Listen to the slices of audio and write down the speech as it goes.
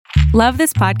Love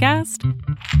this podcast?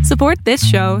 Support this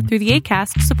show through the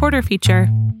Acast supporter feature.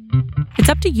 It's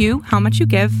up to you how much you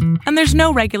give, and there's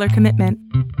no regular commitment.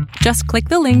 Just click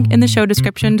the link in the show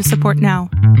description to support now.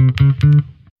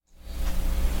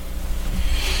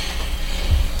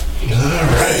 All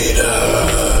right,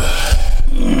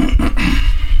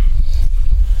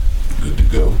 good to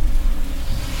go.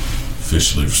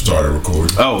 Officially started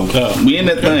recording. We in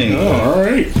that thing. Oh, all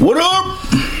right. What up?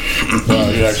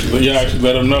 You actually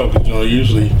let him know.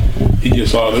 Usually he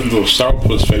gets all this little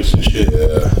sourpuss face and shit.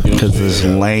 Yeah, Because it's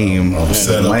lame. It's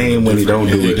lame when he don't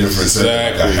do it.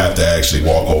 Exactly. I have to actually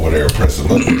walk over there and press the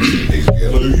button. You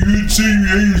didn't see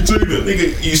that,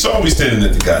 nigga. You saw me standing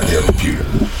at the goddamn computer.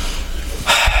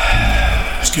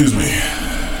 Excuse me.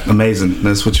 Amazing.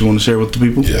 That's what you want to share with the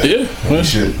people? Yeah.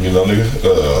 Shit, nigga.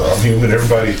 I'm human.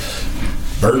 Everybody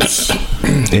burps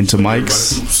Into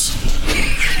mics.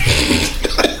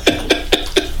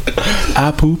 I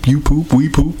poop, you poop, we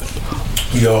poop.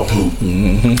 We all poop.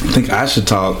 I think I should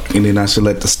talk, and then I should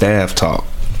let the staff talk.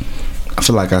 I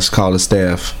feel like I should call the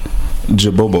staff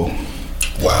Jabobo.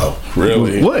 Wow.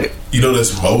 Really? What? You know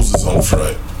that's Moses on the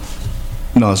front.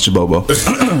 No, it's Jabobo.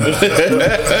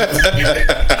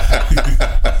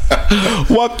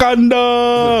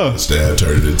 Wakanda. Staff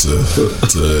turned it into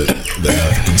the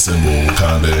African symbol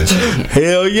Wakanda and shit.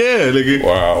 Hell yeah, nigga.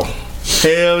 Wow.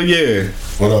 Hell yeah.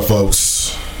 What up,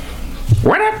 folks?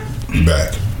 What up? We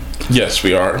back. Yes,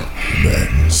 we are. Back.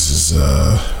 This is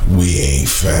We Ain't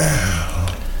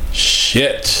Found.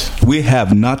 Shit. We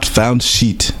have not found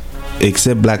shit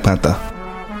except Black Panther.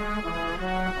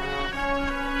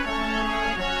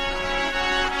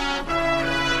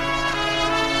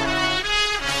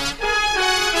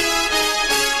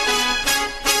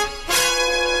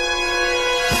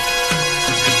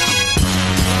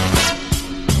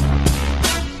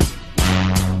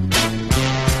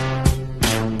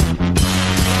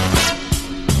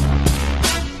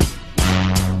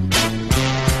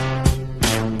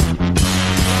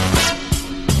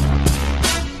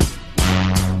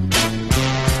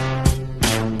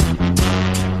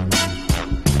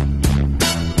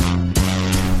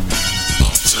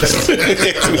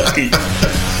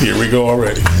 Here we go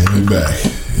already. And we back.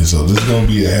 And so this is gonna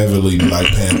be a heavily Black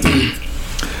Panther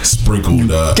sprinkled.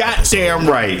 Goddamn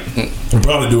right. We'll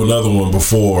probably do another one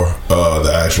before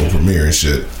the actual premiere and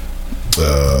shit.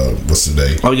 What's the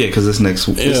date? Oh yeah, because it's next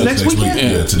week. It's next week.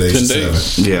 Yeah, today's 10 the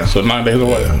days. 7th. Yeah. So 9 days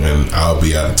away. Yeah, and I'll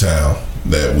be out of town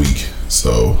that week.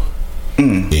 So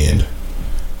end.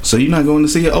 So you're not going to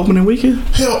see it opening weekend?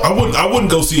 Hell, I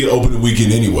wouldn't go see it opening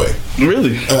weekend anyway.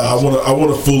 Really? I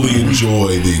want to fully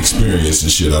enjoy the experience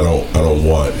and shit. I don't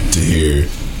want to hear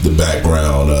the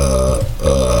background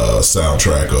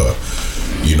soundtrack or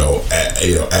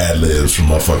ad libs from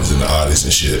motherfuckers in the audience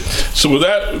and shit. So with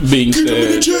that being Kick him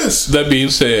in the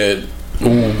said,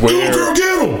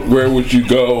 chest. where would you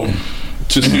go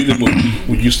to see the movie?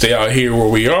 Would you stay out here where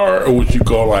we are, or would you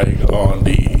go like on?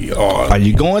 Are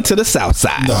you going to the south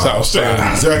side? Nah, South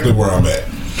side. exactly where I'm at.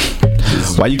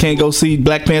 Why you can't go see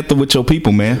Black Panther with your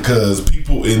people, man? Because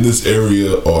people in this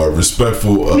area are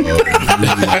respectful of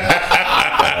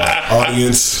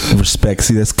audience. Respect.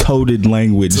 See, that's coded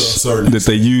language that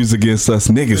they use against us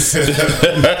niggas.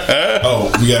 Oh,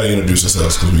 we gotta introduce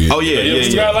ourselves because we. Oh yeah.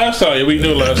 We got last time. Yeah, we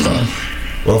knew last time.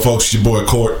 Well, folks, your boy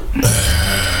Court,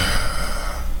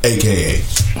 aka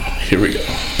Here we go.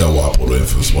 El Wapo, the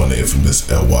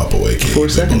infamous El Wapo, aka For a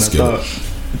second, I thought.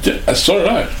 So did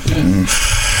I.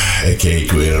 aka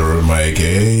creator of my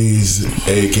AKAs,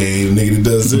 aka nigga that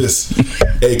does this,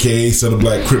 aka Son of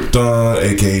Black Krypton,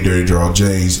 aka Dirty Draw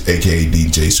James, aka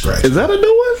DJ Scratch. Is that a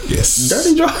new one? Yes.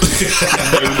 Dirty Draw.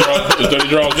 Dirty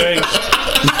Draw James.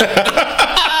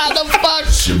 The fuck?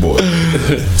 It's your boy.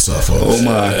 What's up, folks? Oh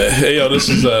my. Hey yo, this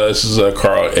is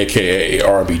Carl, aka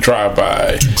R&B Drive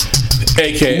By,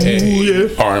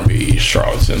 aka R&B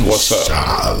Charlatan. What's up?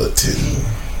 Charlatan.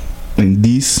 And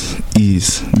this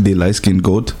is the light skinned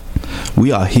goat.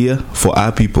 We are here for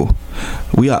our people.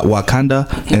 We are Wakanda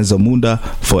and Zamunda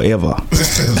forever.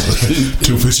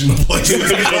 Two fish in the place.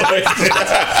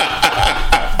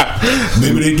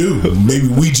 Maybe they do. Maybe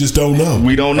we just don't know.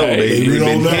 We don't know. Hey, They've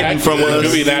been know. hidden from It us.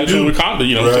 could be an actual Wakanda,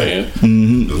 you know what I'm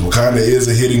saying? Wakanda is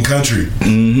a hidden country.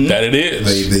 That it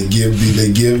is. They give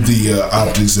the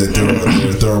optics that they're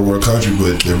a third world country,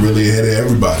 but they're really ahead of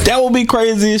everybody. That would be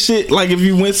crazy as shit. Like if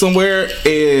you went somewhere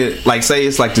and like say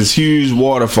it's like this huge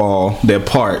waterfall that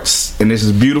parts, and this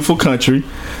is beautiful country,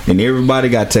 and everybody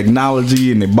got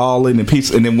technology and they balling and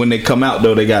peace, and then when they come out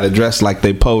though, they got to dress like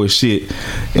they poor as shit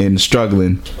and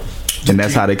struggling. and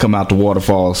that's how they come out the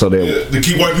waterfall. So to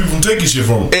keep white people from taking shit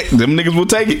from them. Them niggas will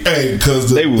take it. Hey, because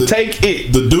they will take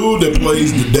it. The dude that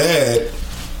plays the dad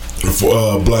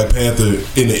for Black Panther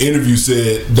in the interview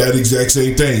said that exact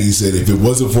same thing. He said if it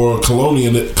wasn't for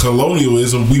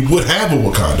colonialism, we would have a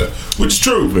Wakanda, which is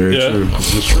true. Very true.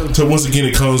 It's true. So once again,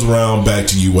 it comes around back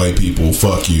to you, white people.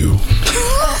 Fuck you.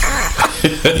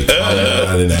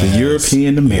 The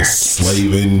European Americans,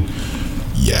 slaving,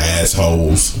 you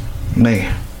assholes.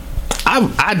 Man,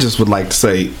 I just would like to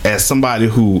say, as somebody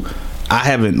who I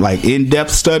haven't like in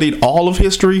depth studied all of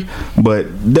history,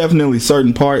 but definitely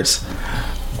certain parts.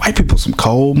 White people some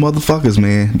cold motherfuckers,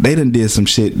 man. They done did some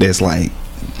shit that's like,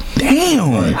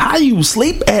 damn, right. How you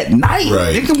sleep at night?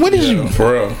 Right. Nigga, what is you?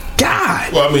 For real.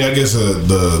 God. Well, I mean, I guess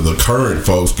the current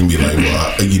folks can be like,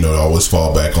 well, I always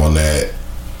fall back on that.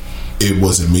 It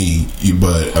wasn't me,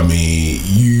 but I mean,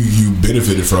 you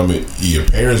benefited from it. Your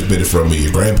parents benefited from it.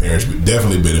 Your grandparents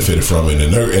definitely benefited from it,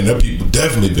 and their people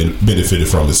definitely benefited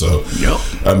from it. So, yep.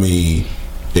 I mean,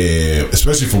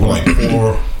 especially for like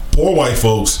poor white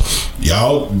folks,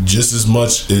 y'all just as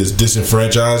much as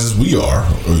disenfranchised as we are.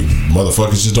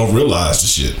 Motherfuckers just don't realize the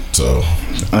shit. So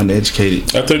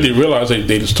uneducated. I think they realize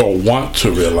they just don't want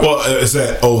to realize. Well, it's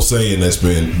that old saying that's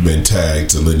been tagged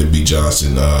to Lyndon B.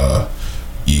 Johnson.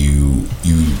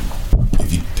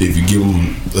 If you give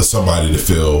them somebody to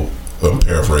feel, I'm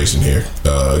paraphrasing here,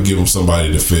 give them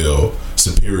somebody to feel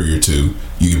superior to,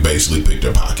 you can basically pick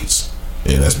their pockets.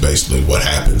 And that's basically what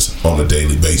happens on a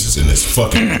daily basis, and it's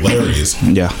fucking hilarious.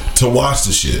 Yeah. To watch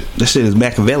the shit. This shit is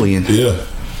Machiavellian. Yeah,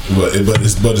 but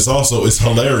it's also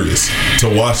hilarious to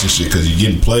watch this shit because you're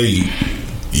getting played.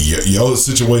 Your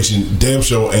situation damn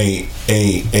sure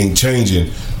ain't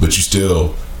changing, but you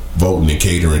still voting and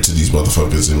catering to these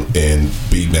motherfuckers and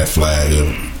beating that flag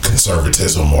of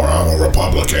conservatism or I'm a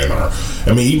Republican or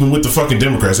I mean even with the fucking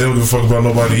Democrats they don't give a fuck about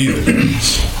nobody either.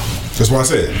 That's why I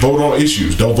said vote on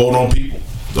issues, don't vote on people,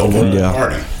 don't vote on the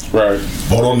party. Right.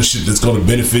 Vote on the shit that's going to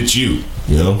benefit you.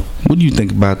 You know. What do you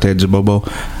think about that, Jabobo?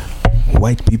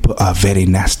 White people are very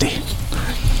nasty.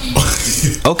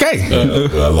 Okay.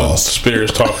 I lost.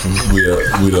 Spirits talking.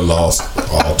 We done lost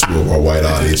all two of our white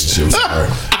audience.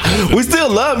 We still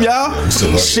love y'all. Yeah,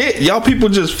 still love shit, y'all people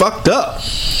just fucked up.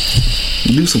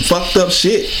 Do some fucked up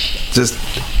shit. Just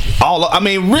all. I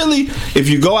mean, really, if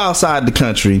you go outside the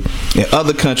country and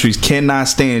other countries cannot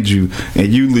stand you,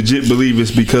 and you legit believe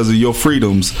it's because of your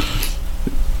freedoms,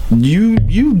 you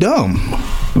dumb.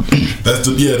 That's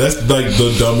like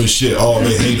the dumbest shit. Oh,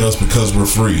 they hate us because we're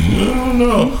free. No,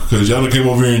 no, because y'all done came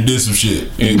over here and did some shit.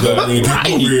 And came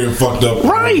over here and fucked up a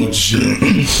bunch of shit.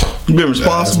 You've been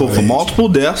responsible for multiple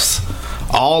deaths.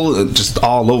 All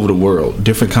over the world,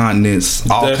 different continents,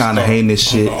 all kind of heinous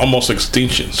shit. Almost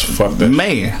extinctions. Fuck that.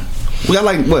 Man, we got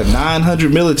like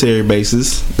 900 military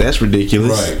bases. That's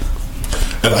ridiculous. Right.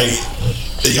 And like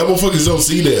y'all motherfuckers don't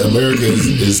see that America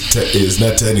is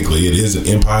not technically, it is an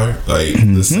empire. Like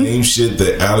the same shit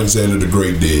that Alexander the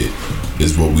Great did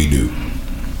is what we do.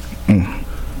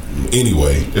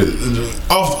 Anyway,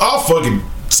 off fucking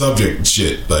subject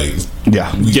shit. Like we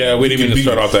didn't mean to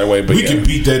start off that way, but we can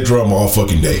beat that drum all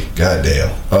fucking day.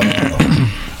 Goddamn.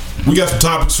 We got some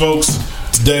topics, folks.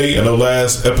 Today, I know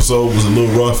last episode was a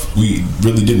little rough. We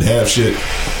really didn't have shit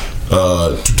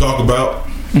to talk about.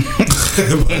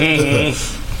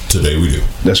 Today we do.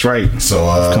 That's right. So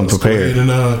come prepared. Go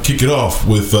ahead and kick it off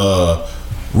with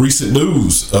recent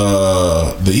news.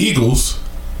 The Eagles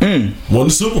won the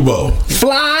Super Bowl.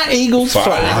 Fly, Eagles,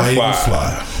 fly. Eagles,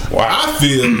 fly. Wow. I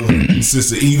feel since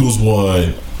the Eagles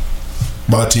won,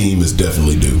 my team is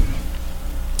definitely due.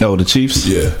 Oh, the Chiefs?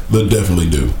 Yeah, they definitely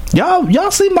do.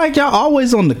 Y'all seem like y'all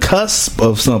always on the cusp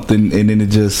of something, and then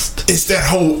it's that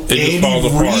whole Andy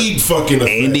Reid fucking effect,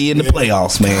 Andy in the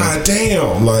playoffs, man. God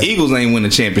damn. Like, Eagles ain't win the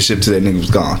championship till that nigga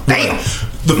was gone. Damn.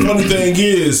 The funny thing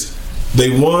is, they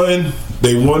won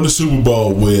the Super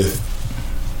Bowl with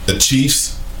a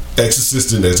Chiefs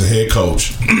ex-assistant as a head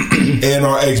coach and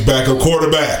our ex-backup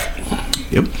quarterback.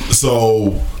 Yep.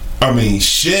 So, I mean,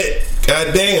 shit.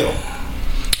 God damn.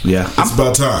 Yeah, it's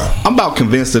about time. I'm about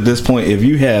convinced at this point, if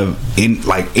you have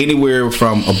anywhere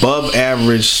from above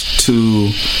average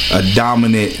to a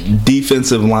dominant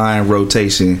defensive line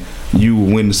rotation, you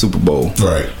will win the Super Bowl.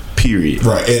 Right. Period.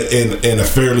 Right. And a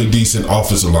fairly decent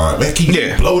offensive line. Man, can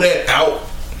you blow that out?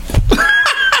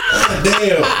 God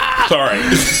damn. Sorry.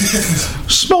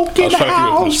 Smoke in the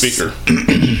house. Speaker.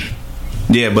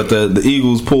 Yeah, but the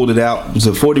Eagles pulled it out. Was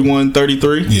it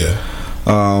 41-33?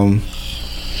 Yeah.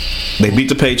 They beat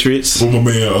the Patriots. Well, my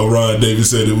man Ryan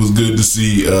Davis said it was good to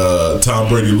see Tom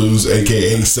Brady lose,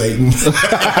 a.k.a. Satan.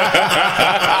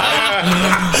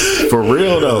 For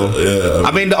real though. Yeah.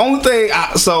 I mean, the only thing.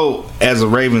 So, as a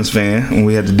Ravens fan, when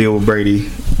we had to deal with Brady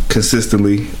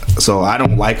consistently, so I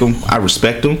don't like him. I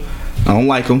respect him. I don't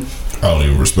like him. I don't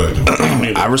even respect him.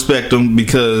 I respect him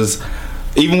because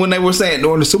even when they were saying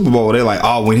during the Super Bowl, they're like,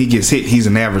 "Oh, when he gets hit, he's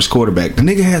an average quarterback." The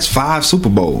nigga has 5 Super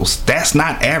Bowls. That's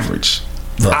not average.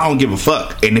 Right. I don't give a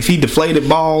fuck. And if he deflated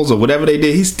balls or whatever they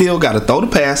did, he still got to throw the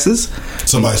passes.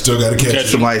 Somebody still got to catch him.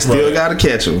 Somebody still got to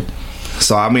catch him.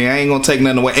 So I mean, I ain't gonna take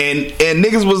nothing away. And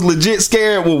niggas was legit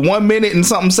scared with 1 minute and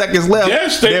something seconds left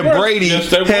that Brady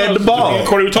had the ball.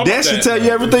 That should tell you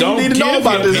everything you need to know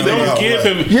about this. Don't give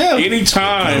him any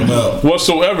time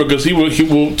whatsoever because he will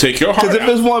take your heart. Because if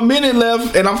there's 1 minute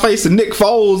left and I'm facing Nick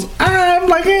Foles, I'm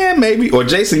like, maybe. Or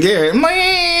Jason Garrett,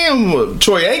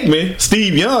 Troy Aikman,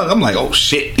 Steve Young. I'm like, oh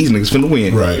shit, these niggas finna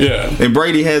win. Right. Yeah. And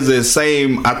Brady has the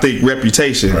same, I think,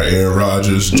 reputation. Right. Aaron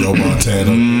Rodgers, Joe Montana,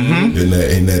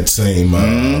 in that same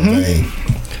vein.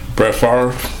 Brett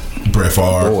Favre.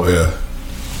 Boy. Yeah.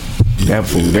 That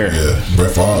fool there. Yeah.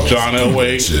 Brett Favre. John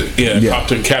Elway.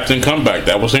 Captain Comeback.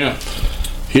 That was him.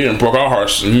 He done broke our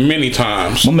hearts many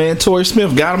times. My man Torrey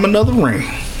Smith got him another ring.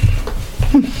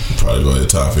 Probably go ahead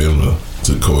time for him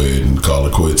to go ahead and call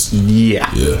it quits.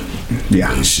 Yeah.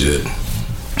 Shit.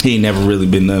 He ain't never really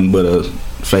been nothing but a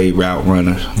fade route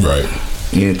runner. Right.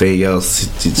 Anything else,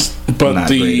 it's but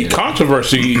the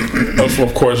controversy,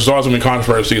 of course, there's always been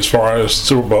controversy as far as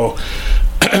Super Bowl.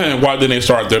 Why didn't they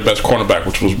start their best cornerback,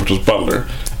 which was Butler?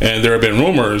 And there have been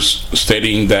rumors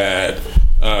stating that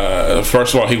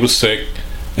first of all he was sick,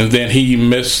 and then he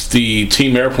missed the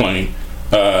team airplane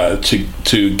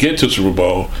to get to Super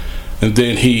Bowl, and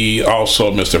then he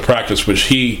also missed a practice, which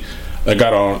he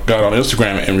got on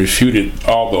Instagram and refuted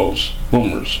all those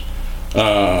rumors.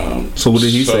 So what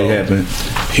did he say happened?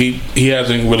 He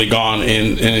hasn't really gone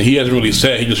in, and he hasn't really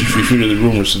said. He just refuted the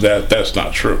rumors that that's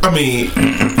not true. I mean,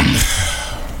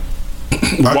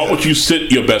 why would you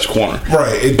sit your best corner?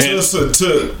 Right. To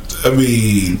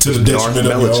the detriment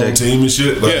of your own team and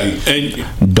shit. Like, and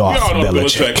Darth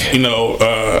Belichick,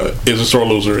 is a sore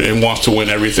loser and wants to win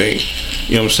everything.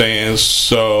 You know what I'm saying?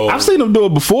 So I've seen him do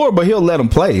it before, but he'll let him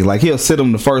play. Like he'll sit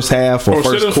him the first half or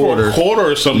first sit him quarter, for a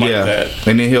quarter or something like that,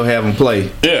 and then he'll have him play.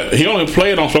 Yeah, he only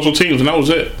played on special teams, and that was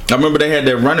it. I remember they had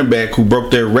that running back who broke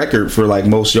their record for like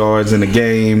most yards in the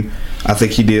game. I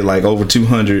think he did like over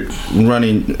 200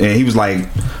 running, and he was like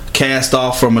cast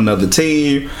off from another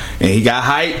team, and he got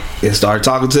hyped and started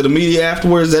talking to the media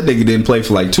afterwards. That nigga didn't play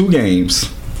for like 2 games.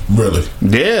 Really?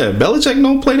 Yeah, Belichick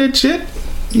don't play that shit.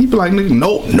 He be like, nigga,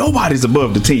 nobody's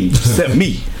above the team except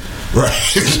me. Right.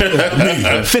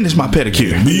 Me. Finish my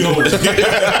pedicure. Me on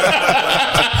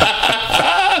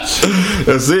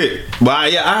That's it.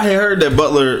 But yeah, I had heard that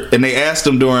Butler, and they asked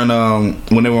him during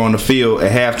when they were on the field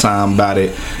at halftime about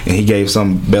it, and he gave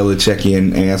some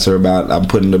Belichickian answer about I'm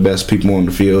putting the best people on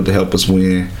the field to help us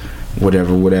win,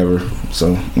 whatever.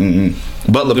 So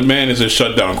Butler, the man is a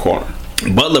shutdown corner.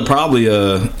 Butler probably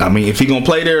I mean, if he gonna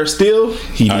play there still,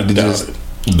 he need to just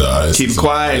keep it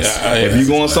quiet. If you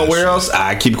going somewhere else,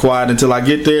 I keep quiet until I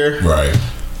get there. Right.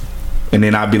 And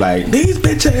then I'd be like, these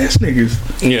bitch ass niggas.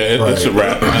 Yeah, it's a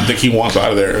wrap. I think he wants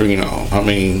out of there. I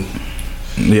mean,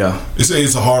 yeah.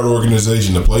 It's a hard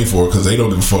organization to play for because they don't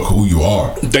give a fuck who you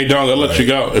are. They don't. They'll let you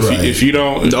go if you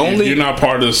don't. If you're not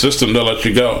part of the system, they'll let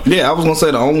you go. Yeah, I was gonna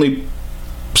say the only.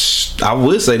 I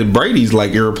would say the Brady's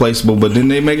like irreplaceable, but then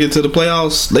they make it to the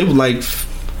playoffs. They were like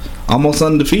almost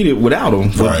undefeated without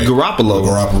him. Right.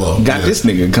 Garoppolo got this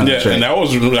nigga a contract. Yeah, and that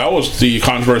was the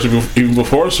controversy even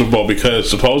before the Super Bowl because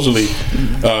supposedly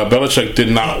Belichick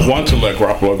did not want to let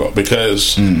Garoppolo go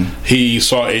because he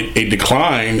saw a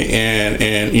decline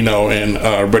in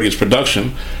Brady's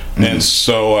production, and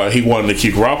so he wanted to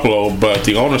keep Garoppolo, but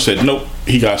the owner said nope,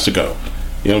 he got to go.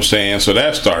 You know what I'm saying? So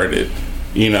that started it.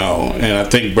 And I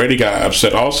think Brady got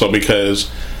upset also because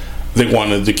they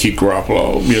wanted to keep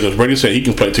Garoppolo because Brady said he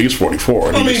can play till he's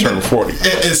 44 and he's turning 40.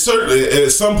 Certainly,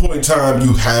 at some point in time,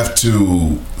 you have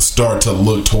to start to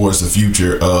look towards the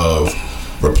future of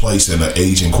replacing an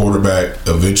aging quarterback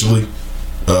eventually.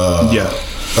 I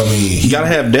mean, you gotta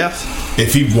have depth.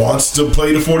 If he wants to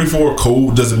play the 44,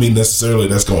 cool. Doesn't mean necessarily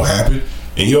that's gonna happen.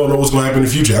 And you don't know what's going to happen in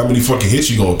the future. How many fucking hits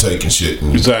you going to take and shit.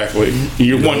 Exactly.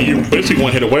 You're basically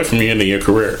one hit away from the end of your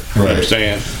career. Right. You know what I'm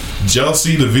saying? Did y'all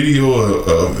see the video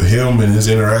of him and his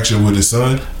interaction with his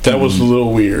son? That was a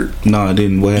little weird. No, I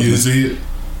didn't. What happened? You didn't see it?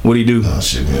 What did he do? Oh,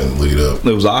 shit, man. Lead up.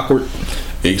 It was awkward.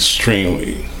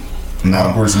 Extremely. No.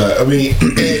 Awkward's not. I mean,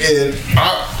 and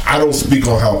I don't speak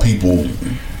on how people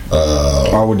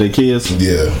are with their kids.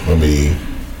 Yeah, I mean,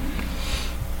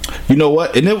 You know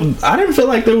what? And I didn't feel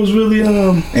like there was really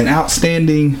an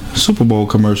outstanding Super Bowl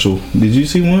commercial. Did you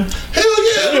see one? Hell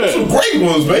yeah, there were some great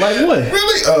ones, man. Like what?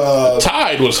 Really?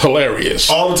 Tide was hilarious.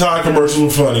 All the Tide commercials were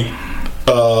funny.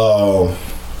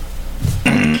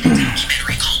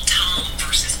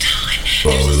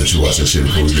 We'll let you watch that shit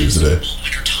before we leave today.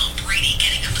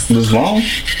 It was long?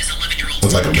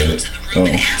 It's like a minute. Oh.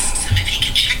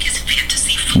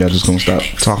 Y'all just gonna stop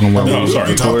talking while No, we're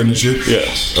sorry. Talking and shit. Yeah.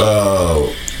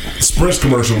 Sprint's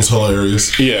commercial was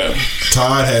hilarious. Yeah.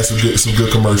 Tide had some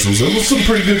good commercials. There was some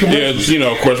pretty good Yeah, commercials. you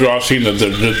know, of course, we all seen the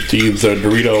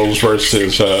Doritos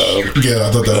versus. Yeah,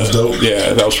 I thought that was dope.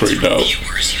 Yeah, that was pretty dope.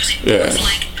 Yeah.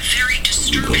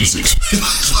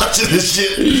 Watching this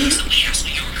shit.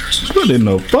 I didn't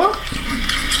know. Fuck. I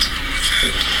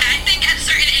think at a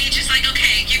certain age, it's like,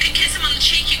 okay, you can kiss him on the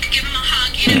cheek, you can give him a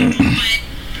hug, you know, but not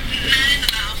in the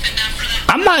mouth and not for that.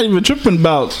 I'm not even tripping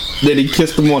about that he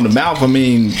kissed him on the mouth. I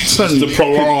mean, son, The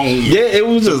prolonged. yeah, it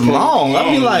was just long.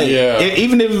 I mean, like, Yeah.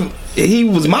 even if he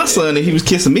was my son and he was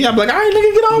kissing me, I'd be like, all right,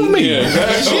 nigga, get off me. Yeah,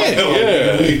 exactly. Shit.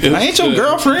 Yeah. I ain't your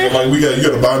girlfriend. Like, you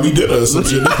gotta buy me dinner or some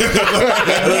shit. Like,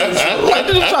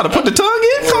 did you try to put the tongue in?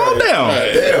 Calm down.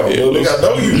 Damn, well, nigga, I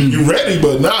know you ready,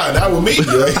 but nah, not with me.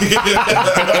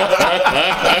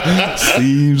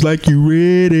 Seems like you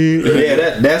ready.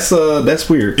 Yeah, that's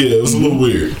weird. Yeah, it was a little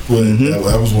weird. But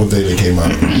that was one thing that came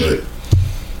out of it. But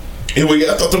anyway,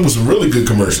 I thought there was some really good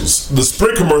commercials. The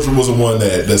Sprint commercial was the one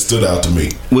that stood out to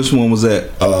me. Which one was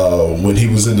that? When he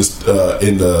was in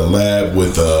the lab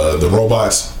with the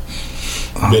robots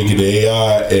making the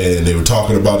AI, and they were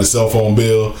talking about his cell phone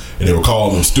bill, and they were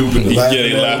calling him stupid. And Yeah,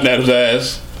 they laughing at his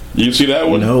ass. You see that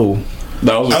one? No.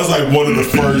 That was like one of the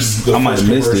first. I might have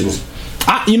missed it.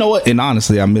 You know what? And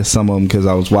honestly, I missed some of them because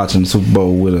I was watching the Super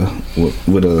Bowl with a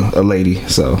lady,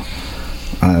 so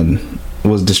I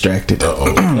was distracted.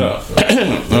 Uh-oh.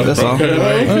 That's all. I'm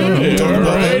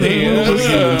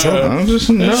just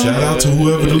Shout out to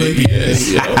whoever the lady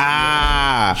is. Shout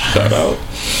out.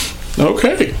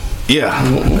 Okay. Yeah.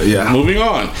 Moving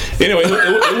on. Anyway,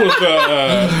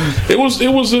 it was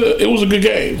a good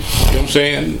game. You know what I'm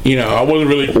saying? You know, I wasn't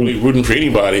really rooting for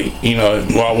anybody. You know,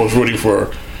 while I was rooting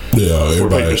for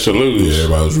everybody Patriots to lose. Yeah,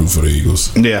 everybody was rooting for the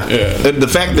Eagles. Yeah. The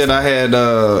fact that I had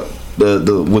the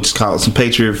what's called some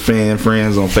Patriot fan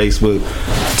friends on Facebook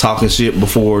talking shit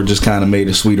before just kind of made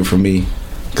it sweeter for me.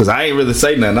 Cause I ain't really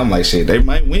say nothing. I'm like, shit, they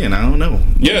might win. I don't know.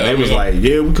 Yeah, they was like,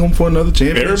 yeah, we come for another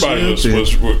championship. Everybody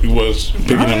was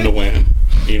picking them to win.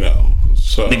 You know,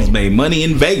 so niggas made money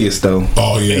in Vegas though.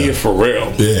 Oh yeah, for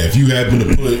real. Yeah, if you happen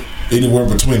to put anywhere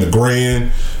between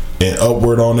 $1,000 and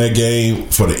upward on that game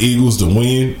for the Eagles to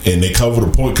win, and they cover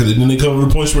the point, because didn't they cover the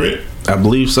point spread? I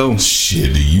believe so.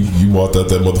 Shit, you walked out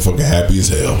that motherfucker happy as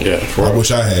hell. Yeah, I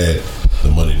wish I had the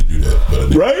money to do that, but I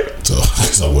didn't. Right? So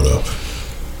what up?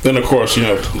 Then of course, you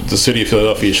know, the city of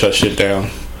Philadelphia shut shit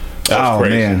down. That was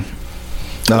crazy. Man.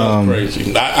 That was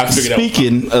crazy. I figured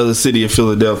Speaking of the city of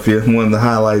Philadelphia, one of the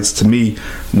highlights to me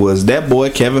was that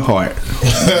boy Kevin Hart.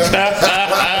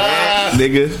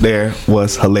 Nigga, there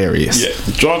was hilarious. Yeah,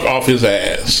 drunk off his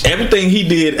ass. Everything he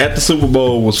did at the Super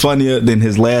Bowl was funnier than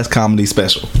his last comedy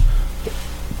special.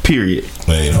 Period.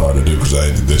 That ain't hard to do because I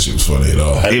didn't think that shit was funny at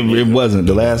all. It wasn't.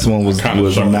 The last one was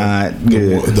not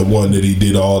good. The one that he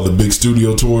did all the big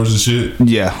studio tours and shit.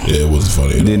 Yeah, it wasn't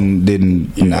funny at all.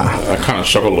 Didn't nah. I kind of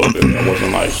struggled a little bit. I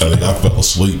wasn't like. I think I fell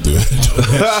asleep through it.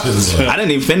 I didn't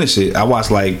even finish it. I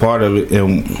watched like part of it,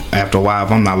 and after a while,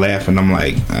 if I'm not laughing, I'm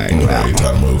like, all right,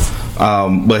 time to move.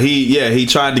 But he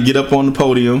tried to get up on the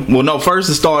podium. Well, no, first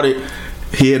it started.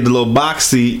 He had the little box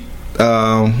seat,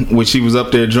 which he was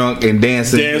up there drunk and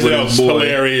dancing with his boy.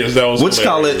 Hilarious. That was Which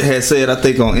Scarlett had said, I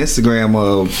think on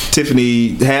Instagram,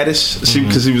 Tiffany Haddish,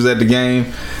 because she was at the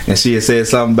game, and she had said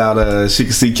something about she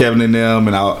could see Kevin and them,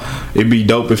 and it'd be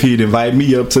dope if he'd invite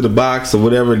me up to the box or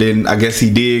whatever. Then I guess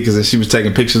he did, because she was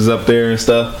taking pictures up there and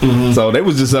stuff. So they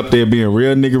was just up there being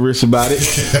real niggerish about it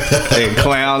and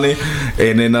clowning.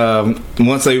 And then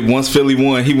once Philly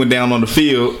won, he went down on the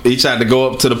field. He tried to go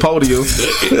up to the podium.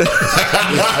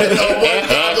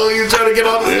 You trying to get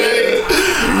on the stage?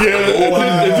 Yeah.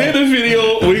 Wow. Then the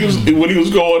video when he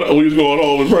was going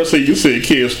home, the first thing you said,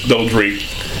 kids don't drink.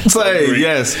 Say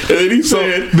yes. And then he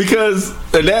said, because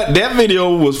that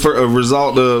video was for a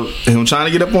result of him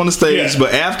trying to get up on the stage,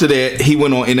 but after that he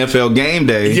went on NFL Game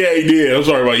Day. Yeah, he did. I'm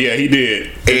sorry about he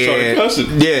did. He started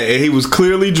cussing. Yeah, and he was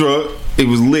clearly drunk. It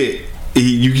was lit.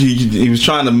 He was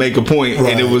trying to make a point,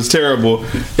 and it was terrible.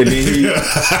 And then he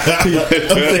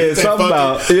said something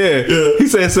about he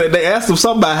said they asked him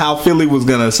something about how Philly was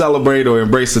gonna celebrate or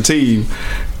embrace the team.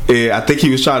 And I think he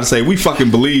was trying to say we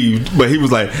fucking believed, but he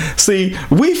was like, see,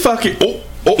 we fucking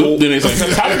Then they say, He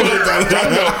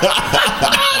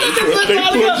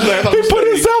put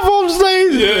himself on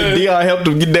stage. Yeah. Dion helped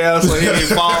him get down so he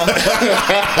didn't fall.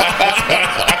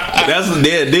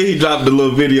 Then he dropped the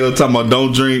little video talking about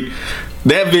don't drink.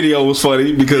 That video was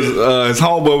funny because his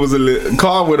homeboy was in the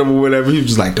car with him or whatever. He was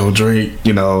just like, don't drink,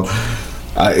 you know.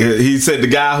 He said the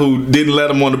guy who didn't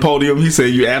let him on the podium, he said,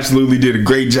 you absolutely did a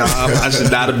great job. I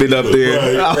should not have been up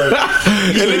there. Right.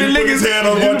 And then the Put his hand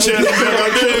on my chest.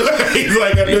 He's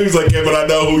like, yeah, but I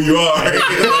know who you are.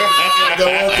 Go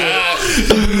up there.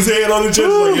 Put his hand on the chest.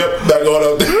 Like, yep, not going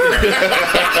up there.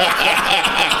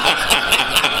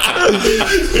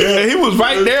 And he was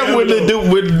right there when the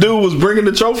dude was bringing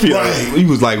the trophy up. Right. He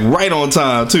was like right on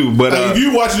time too. But if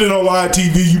you watching it on live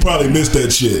TV, you probably missed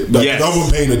that shit. Like, yes. I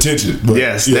wasn't paying attention. But,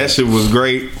 yes, that shit was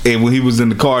great. And when he was in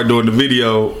the car doing the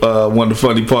video, one of the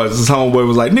funny parts, his homeboy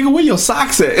was like, "Nigga, where your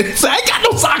socks at?" He said, "I ain't got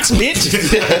no socks, bitch."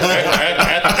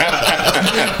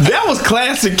 That was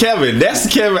classic Kevin. That's the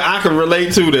Kevin I can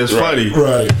relate to. That's funny.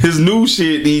 Right. His new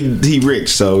shit, he rich.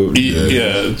 So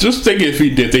yeah. Just think if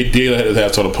they did have his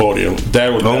ass on the podium,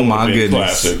 that would oh my been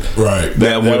goodness, classic. Right.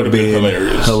 That would have been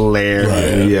hilarious.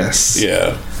 Right. Yes.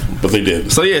 Yeah. But they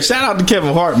did. So yeah, shout out to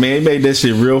Kevin Hart, man. He made that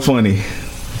shit real funny.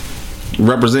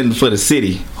 Representing for the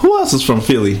city. Who else is from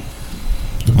Philly?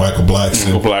 Michael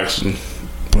Blackson.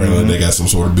 Apparently they got some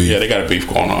sort of beef. Yeah, they got a beef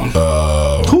going on.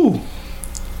 Who?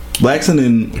 Blackson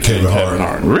and Kevin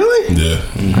Hart. Really? Yeah.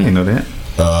 I didn't know that.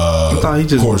 I thought he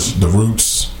just... Of course, The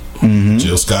Roots.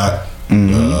 Jill Scott.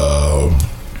 A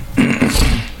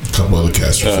couple other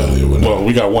cats from Philly. Well,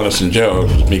 we got one that's in jail.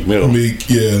 Meek Mill. Meek,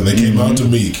 yeah, they came out to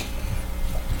Meek.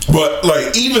 But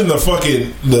like, even the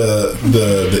fucking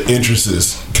the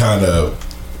interests kind of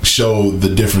show the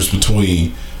difference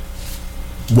between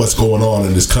what's going on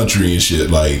in this country and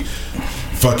shit. Like,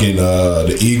 fucking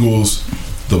the Eagles,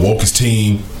 the wokest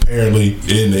team apparently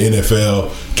in the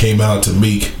NFL, came out to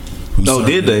Meek.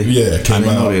 Did they? Yeah, came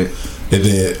out. And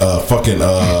then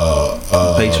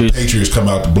Patriots come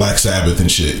out to Black Sabbath and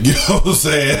shit. You know what I'm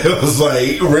saying? It was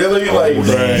like, really? Like,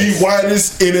 the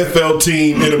whitest NFL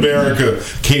team in America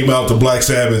came out to Black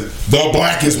Sabbath. The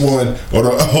blackest one, or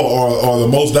the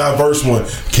most diverse one,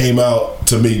 came out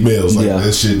to Meek Mills. Like,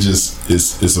 that shit just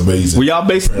it's amazing. Were y'all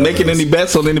making any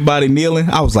bets on anybody kneeling?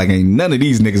 I was like, ain't none of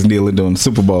these niggas kneeling during the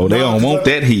Super Bowl. They don't want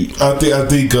that heat. I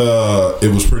think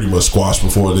it was pretty much squashed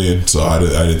before then, so I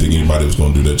didn't think anybody was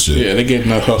gonna do that shit. Yeah, they getting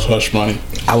that hush money.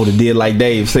 I would have did like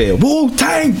Dave said,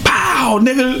 Wu-Tang, pow,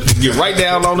 nigga. Get right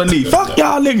down on the knee. Fuck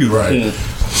y'all niggas. Right.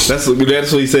 That's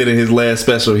what he said in his last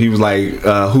special. He was like,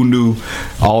 who knew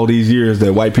all these years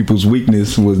that white people's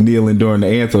weakness was kneeling during the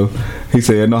anthem? He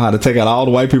said, I know how to take out all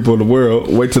the white people in the world.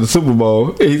 Wait till the Super Bowl.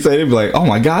 And he said, they'd be like, oh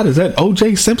my God, is that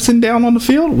O.J. Simpson down on the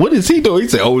field? What is he doing? He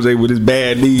said, O.J. with his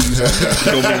bad knees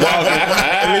gonna be walking.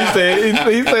 And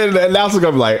he said the announcer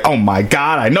gonna be like, oh my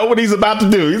God, I know what he's about to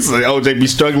do. He said, O.J. be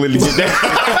struggling to get down.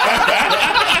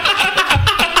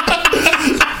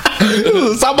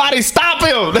 Somebody stop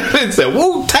him. It said,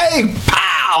 Wu-Tang,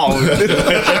 pow. I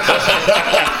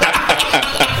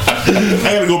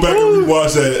gotta go back and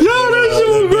rewatch that.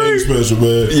 That Bang special,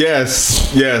 man.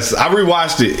 Yes. I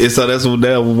rewatched it. So that was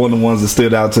one of the ones that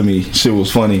stood out to me. Shit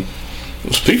was funny.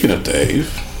 Speaking of Dave.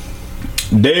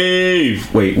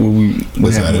 Wait,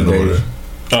 what's not in order.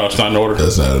 Oh, it's not in order?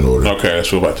 That's not in order. Okay, let's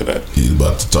go back to that. He's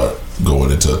about to start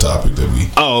going into a topic that we...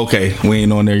 Oh, okay. We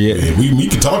ain't on there yet. Yeah, we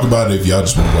can talk about it if y'all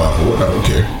just want to go out for work. I don't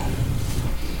care.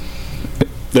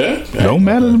 Yeah? Don't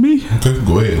matter to me. Okay,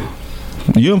 go ahead.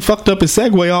 You done fucked up his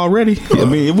segue already. I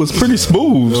mean, it was pretty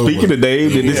smooth. Speaking of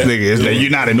Dave, this nigga is that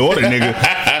you're not in order, nigga.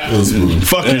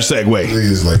 Fuck your segue.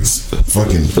 Niggas like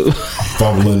fucking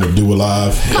fumbling to do a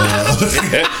live.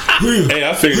 Hey,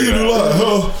 I figured it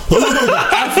out.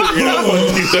 I figured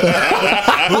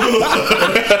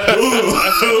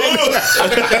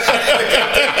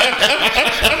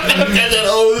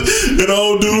that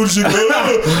old dude shit.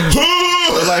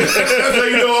 Like,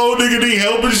 you know, old nigga need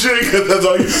help and shit. Cause that's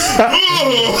all you.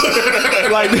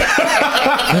 Like,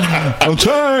 I'm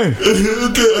trying. I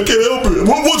can't help it.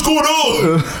 What's going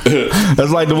on?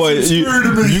 That's like the way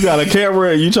you got a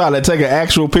camera and you try to take an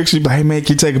actual picture. You be like, hey man,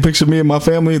 can you take a picture of me and my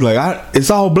family? Like, it's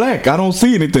all black. I don't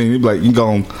see anything. You be like, you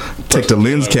gonna take the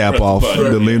lens cap off.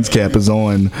 The lens cap is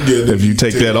on. If you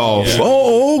take that off. Yeah.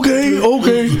 Oh, okay.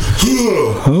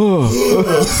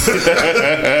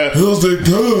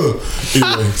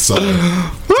 Anyway, sorry.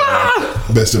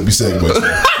 Best of be segue.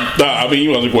 Nah, I mean, you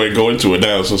want to go into it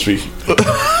now, so speak. You're the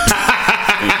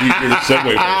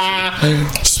segue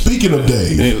person. Speaking of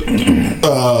Dave,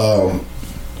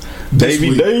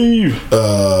 Dave,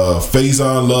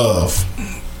 Faison Love.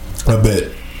 I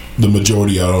bet the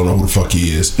majority, I don't know who the fuck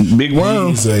he is. Big Worm.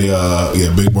 He's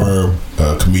a Big Worm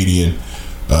comedian,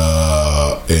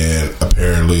 and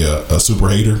apparently a super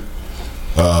hater.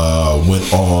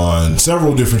 Went on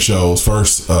several different shows.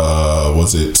 First,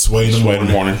 was it Sway in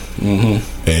the Morning?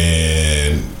 Mm-hmm.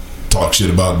 And talk shit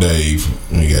about Dave.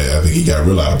 I think he got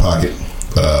real out of pocket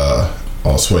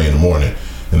on Sway in the Morning,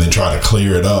 and then try to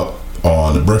clear it up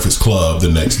on the Breakfast Club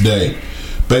the next day,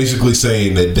 basically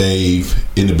saying that Dave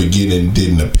in the beginning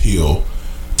didn't appeal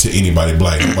to anybody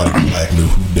black. Nobody black knew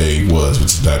who Dave was,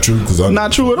 which is not true, because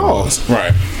not true at all.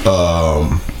 Right.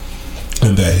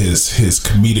 And that his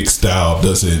comedic style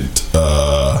doesn't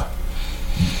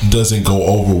go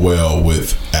over well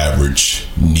with average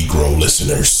Negro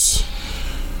listeners.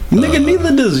 Nigga,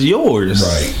 neither does yours.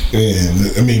 Right.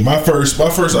 And I mean, my first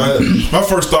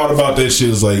thought about that shit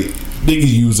is like, nigga,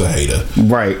 you's a hater.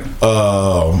 Right.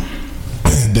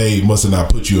 Dave must have not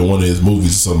put you in one of his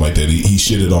movies or something like that. He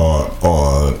shitted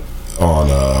on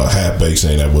Half Baked,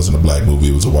 saying that wasn't a black movie,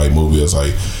 it was a white movie. I was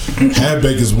like, Half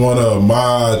Baked is one of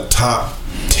my top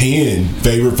 10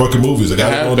 favorite fucking movies.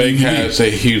 Half Baked has a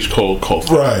huge cult.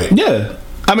 Right. Yeah.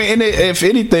 I mean, and if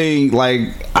anything, like,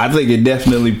 I think it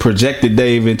definitely projected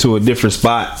Dave into a different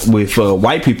spot with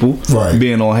white people, right,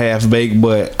 being on Half Baked.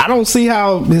 But I don't see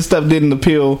how his stuff didn't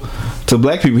appeal to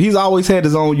black people. He's always had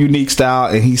his own unique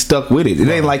style, and he stuck with it. It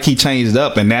ain't like he changed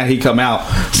up and now he come out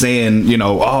saying, you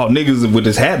know, oh, niggas with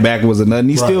his hat back was a nothing.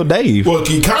 He's still Dave. Well,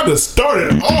 he kind of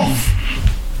started off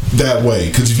that way,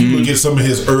 because if you look at some of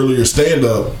his earlier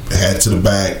stand-up, hat to the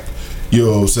back, you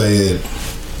know what I'm saying,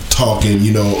 talking,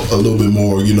 you know, a little bit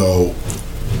more, you know,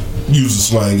 using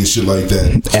slang and shit like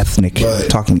that. Ethnic.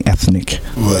 Talking ethnic.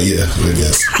 Well, yeah, I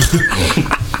guess.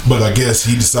 But I guess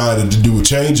he decided to do a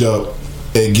change up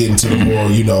and get into the more,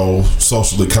 you know,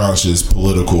 socially conscious,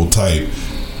 political type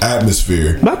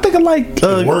atmosphere. But I think of like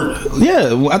it worked.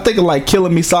 Yeah, I think of like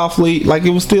Killing Me Softly. Like,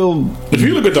 it was still. If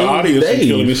you look at the audience of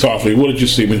Killing Me Softly, what did you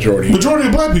see? Majority of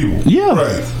black people. Yeah,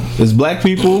 right. It's black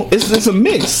people. It's a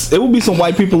mix. It would be some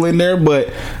white people in there,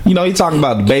 but you know, he talking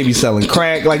about the baby selling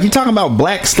crack. Like, he talking about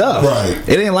black stuff. Right.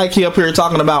 It ain't like he up here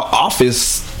talking about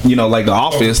Office. You know, like The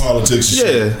Office. Politics.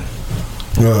 Yeah.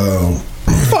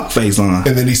 Fuck Faison.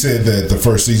 And then he said that the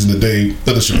first season of the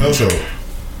Chappelle Show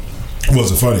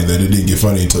wasn't funny. That it didn't get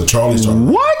funny until Charlie started.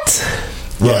 What?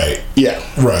 Right. Yeah.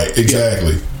 Right.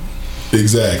 Exactly. Yeah.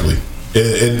 Exactly.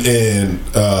 And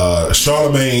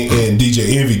Charlamagne and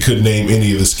DJ Envy couldn't name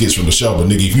any of the skits from the show, but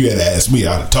nigga, if you had asked me,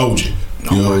 I'd have told you.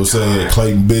 You know what I'm saying?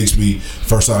 Clayton Bigsby,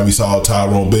 first time he saw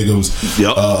Tyrone Biggums.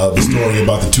 Yep. The story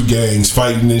about the two gangs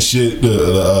fighting and shit.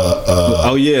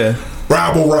 Oh yeah.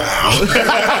 Rabble row.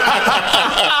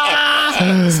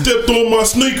 Stepped on my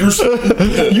sneakers.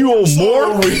 You on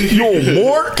Mork? You on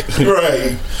Mork?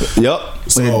 Right. Yep.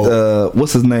 So, and,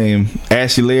 what's his name?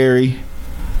 Ashley Larry.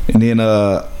 And then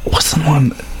what's the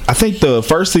one? I think the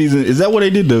first season, is that what they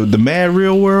did? The Mad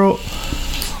Real World?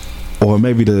 Or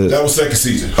maybe that was second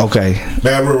season. Okay.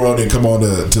 Mad Real World didn't come on to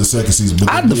the second season.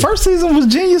 But the first season was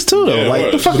genius too, though. Yeah, like,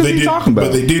 what the fuck is he talking about?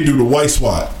 But they did do the white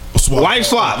swap. White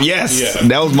swap, yes. Yeah.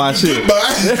 That was my shit.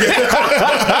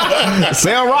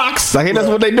 Sell rocks. I think that's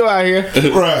what they do out here.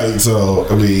 Right. So,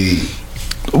 I mean.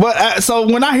 But so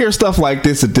when I hear stuff like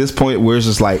this at this point where it's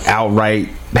just like outright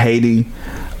hating,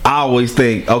 I always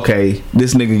think, okay,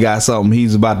 this nigga got something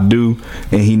he's about to do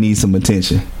and he needs some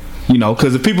attention. You know,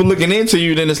 because if people looking into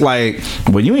you, then it's like,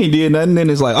 well, you ain't did nothing. Then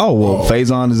it's like, oh, well,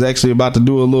 Faison is actually about to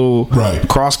do a little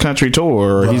cross country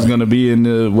tour, or he's going to be in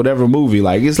the whatever movie.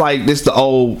 Like, it's like this the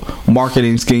old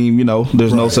marketing scheme. You know,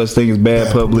 there's no such thing as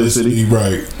bad publicity.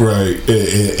 Right.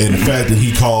 And the fact that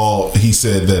he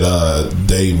said that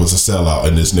Dave was a sellout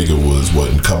and this nigga was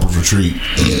in Couples Retreat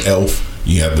and Elf.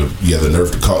 He had the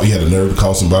nerve to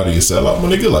call somebody a sellout, my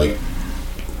nigga. Like,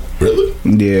 really?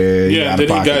 Yeah. Then he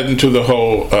got into the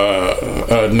whole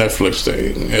Netflix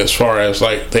thing, as far as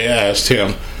like they asked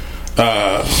him,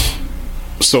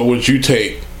 so would you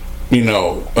take, you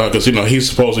know, because you know he's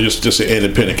supposed to just an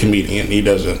independent comedian. He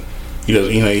doesn't, you know,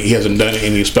 he hasn't done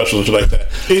any specials like that.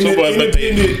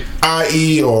 Independent,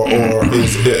 i.e., or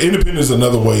independent is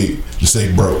another way to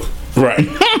say broke. Right.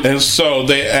 And so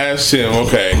they asked him,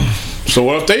 okay, so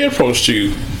what if they approached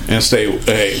you and say,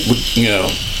 hey, you know,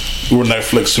 we're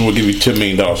Netflix and we'll give you $10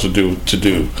 million to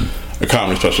do a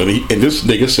comedy special, and this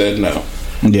nigga said no.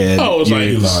 Yeah. Oh, it's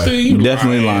like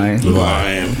definitely lying.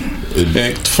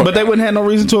 But they wouldn't have no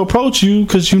reason to approach you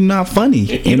because you're not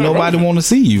funny and nobody want to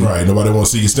see you. Right. Nobody want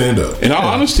to see you stand up. In all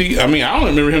honesty, I mean, I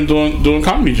don't remember him doing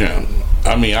Comedy Jam.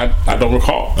 I mean, I don't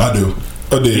recall. I do.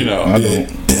 I did. You know, I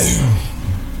did.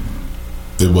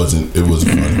 It wasn't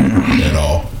funny at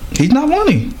all. He's not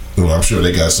funny. I'm sure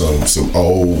they got some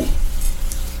old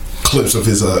clips of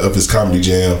his Comedy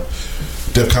Jam,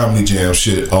 Def Comedy Jam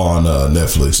shit on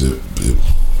Netflix. It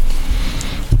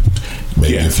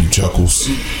maybe a few chuckles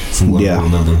from what I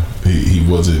remember. He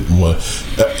wasn't one.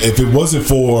 If it wasn't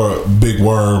for Big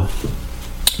Worm,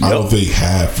 I don't think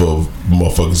half of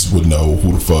motherfuckers would know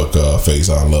who the fuck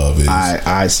Faison Love is.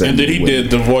 I said, and then he did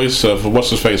the voice of what's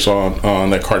his face on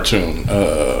that cartoon.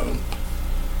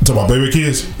 Talking about Baby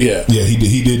Kids? Yeah.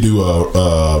 He did do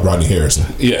Rodney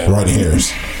Harrison. Yeah. Robin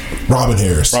Harris. Robin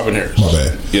Harris. My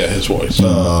bad. Yeah, his voice.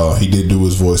 He did do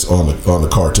his voice on the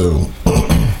cartoon.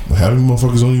 How many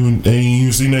motherfuckers ain't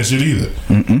even seen that shit either?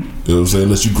 You know what I'm saying?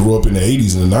 Unless you grew up in the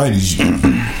 80s and the 90s,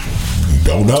 you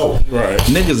don't know. Right.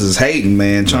 Niggas is hating,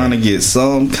 man, trying to get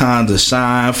some kind of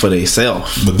shine for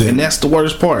themselves. And that's the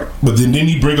worst part. But then didn't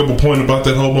he bring up a point about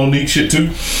that whole Monique shit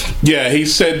too? Yeah, he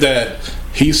said that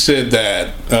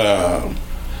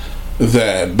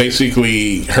that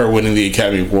basically her winning the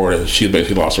Academy Award, she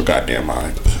basically lost her goddamn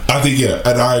mind. I think,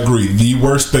 and I agree. The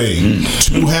worst thing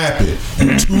to happen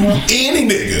to any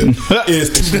nigga is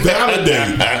to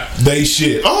validate they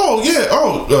shit. Oh yeah,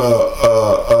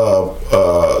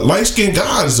 light skinned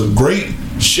God is a great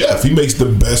chef. He makes the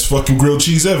best fucking grilled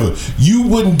cheese ever. You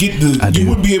wouldn't be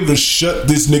able to shut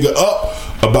this nigga up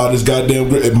about his goddamn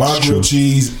grilled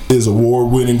cheese is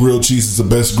award winning grilled cheese. It's the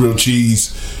best grilled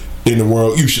cheese in the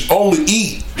world. You should only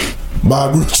eat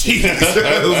my grilled cheese.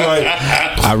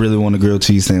 I really want a grilled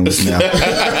cheese sandwich now.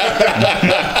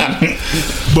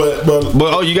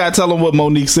 but you gotta tell them what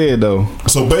Monique said though.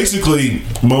 So basically,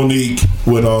 Monique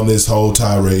went on this whole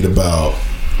tirade about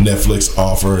Netflix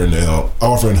offering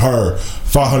her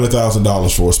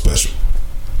 $500,000 for a special,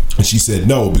 and she said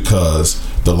no because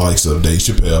the likes of Dave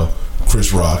Chappelle,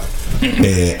 Chris Rock,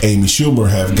 and Amy Schumer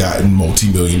have gotten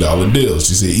multi-million-dollar deals.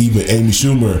 She said even Amy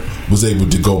Schumer was able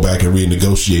to go back and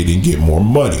renegotiate and get more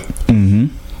money.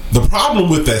 The problem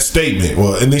with that statement,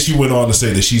 and then she went on to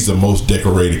say that she's the most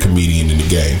decorated comedian in the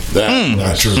game. That's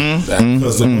not true.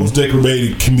 Because the most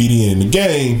decorated comedian in the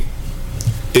game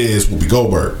is Whoopi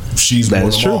Goldberg. She's one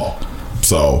of them all.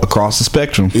 So across the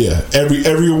spectrum, yeah,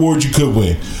 every award you could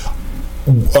win.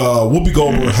 Whoopi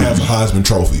Goldberg has a Heisman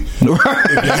Trophy. You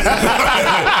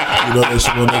know,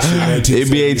 she won that shit in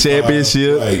NBA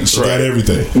championship. Right, she got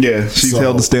everything. Yeah, she's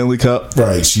held the Stanley Cup.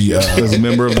 Right, she as a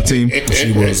member of the team.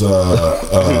 She was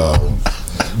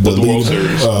the lead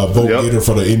vote getter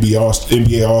for the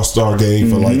NBA All-Star game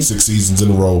for like 6 seasons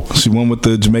in a row. She won with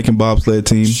the Jamaican bobsled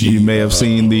team. You may have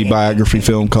seen the biography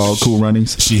film called Cool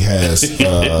Runnings. She has 13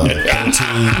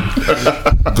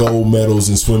 gold medals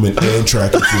in swimming and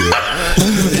track and field.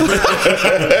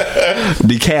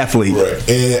 Decathlete. Right.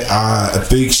 And I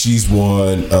think she's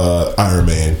won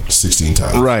Ironman 16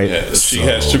 times. Right. Yeah, she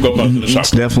has to go back to the shop.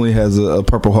 Definitely has a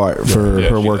Purple Heart for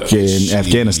her work in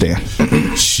Afghanistan.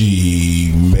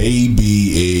 She may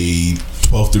be a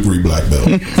 12th degree black belt.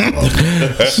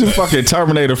 She's a fucking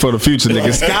Terminator for the future,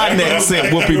 nigga. Skynet sent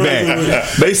Whoopi back.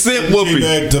 They sent Whoopi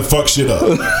back to fuck shit up.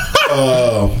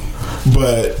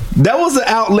 But that was an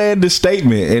outlandish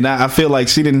statement, and I feel like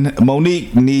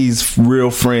Monique needs real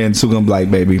friends who gonna be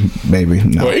like, baby,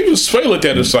 no. Well, even Sway looked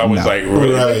at us, I was like,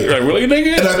 really, like, really,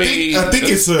 nigga? And I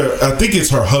think it's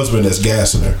her husband that's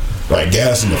gassing her, like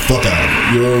gassing the fuck out of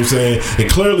her. You know what I'm saying? And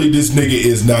clearly, this nigga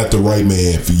is not the right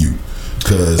man for you.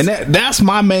 And that's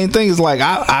my main thing. Is like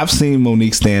I've seen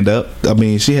Monique stand up. I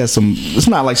mean, she has some. It's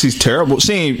not like she's terrible.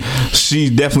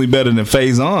 She's definitely better than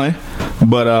Faison,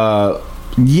 but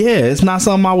yeah, it's not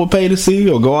something I would pay to see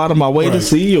or go out of my way to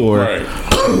see. Or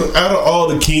out of all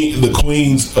the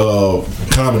queens of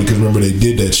comedy, because remember they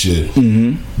did that shit.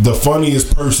 The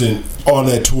funniest person on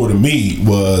that tour to me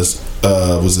was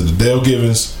it Adele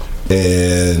Givens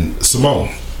and Simone.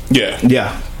 Yeah.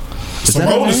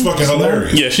 Simone is fucking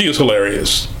hilarious. Yeah, she is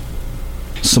hilarious.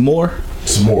 Samore?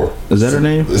 Is that her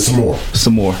name? It's Samore.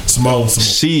 Simone.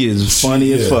 She is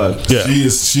funny as fuck. Yeah.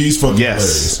 She's fucking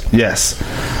hilarious. Yes.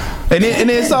 And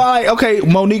it's all like, okay,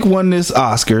 Monique won this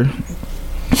Oscar,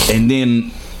 and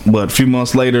then a few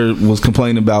months later was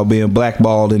complaining about being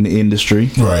blackballed in the industry.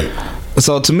 Right.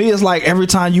 So to me, it's like every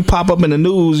time you pop up in the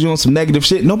news, you want some negative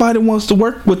shit. Nobody wants to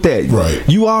work with that. Right.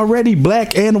 You already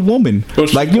black and a woman.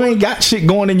 Like you ain't got shit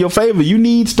going in your favor. You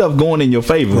need stuff going in your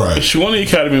favor. Right. She won the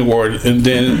Academy Award, and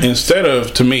then instead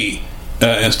of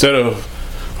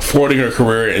forwarding her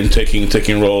career and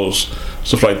taking roles,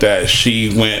 stuff like that,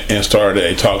 she went and started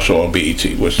a talk show on BET,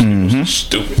 which was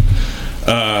stupid.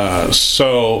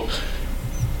 So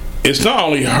it's not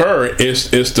only her,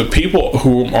 it's the people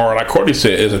who are, like Courtney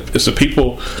said, it's the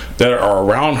people that are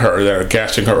around her that are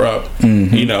gassing her up,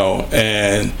 you know,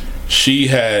 and she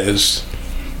has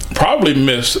probably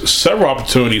missed several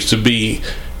opportunities to be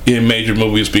in major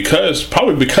movies because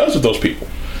of those people.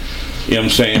 You know what I'm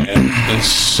saying? And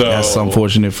so that's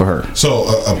unfortunate for her. So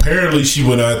apparently she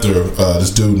went after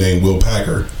this dude named Will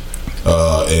Packer,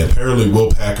 and apparently Will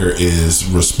Packer is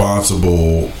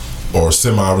responsible or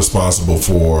semi-responsible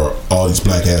for all these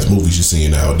black ass movies you're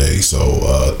seeing nowadays.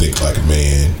 So Think Like a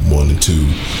Man 1 and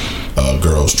 2,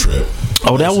 Girls Trip.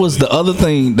 Oh, that was the other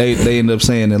thing they ended up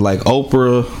saying that, like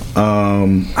Oprah,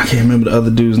 I can't remember the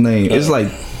other dude's name. It's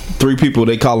like 3 people,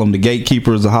 they call them the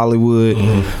gatekeepers of Hollywood,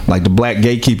 like the black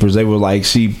gatekeepers. They were like,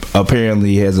 she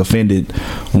apparently has offended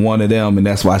one of them, and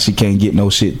that's why she can't get no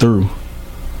shit through.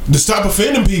 To stop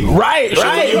offending people. Right. Make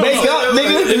up,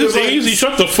 nigga. It's easy.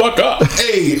 Shut the fuck up.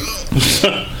 Hey,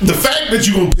 the fact that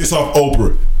you gonna piss off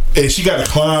Oprah and she got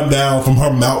to climb down from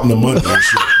her mountain of money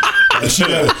and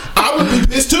shit. I would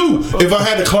be pissed too if I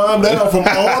had to climb down from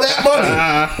all that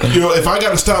money. You know, if I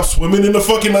got to stop swimming in the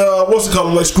fucking what's it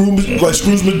called, like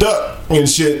Scrooge McDuck and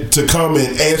shit to come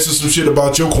and answer some shit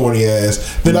about your corny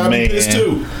ass, then I'd be pissed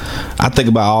too. I think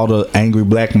about all the angry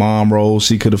black mom roles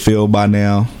she could have filled by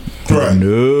now. Right.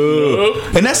 No.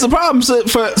 And that's the problem.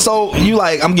 So you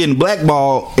like, I'm getting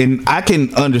blackballed, and I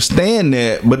can understand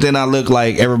that, but then I look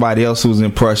like everybody else who's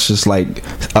in Precious, like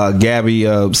Gabby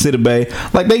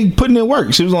Sidibe, like they putting in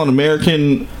work. She was on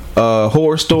American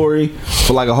Horror Story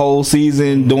for like a whole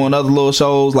season, doing other little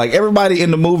shows. Like everybody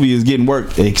in the movie is getting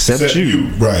work except you.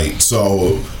 Right.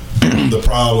 So the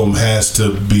problem has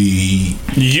to be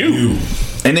you.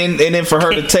 And then for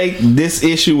her to take this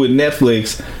issue with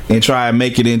Netflix and try and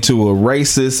make it into a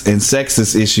racist and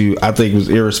sexist issue, I think was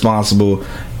irresponsible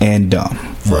and dumb.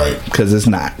 Right. Because it's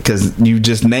not. Because you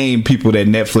just named people that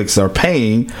Netflix are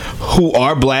paying who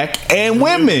are black and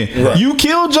women. Right. You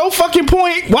killed your fucking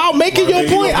point while making your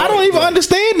point. I don't even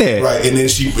understand that. Right. And then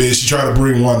she tried to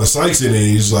bring Wanda Sykes in, and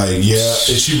he's like, yeah.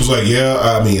 And she was like, yeah,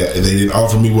 I mean, they didn't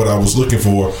offer me what I was looking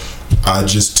for. I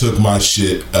just took my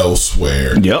shit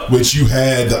elsewhere. Yep. Which you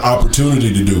had the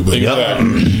opportunity to do. But I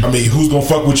mean, who's gonna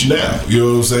fuck with you now? You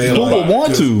know what I'm saying? Who would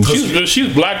want to?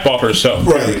 She's blackballed herself.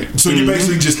 Right. So you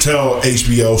basically just tell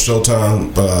HBO,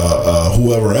 Showtime,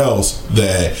 whoever else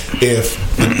that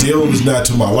if the deal is not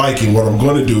to my liking, what I'm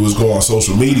gonna do is go on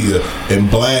social media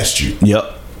and blast you.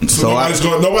 Yep. So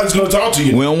nobody's going to talk to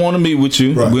you. We don't want to meet with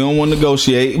you. Right. We don't want to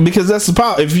negotiate, because that's the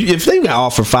problem. If they got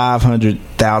offered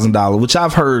 $500,000, which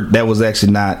I've heard that was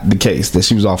actually not the case, that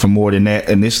she was offered more than that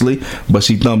initially, but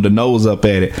she thumbed her nose up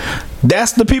at it.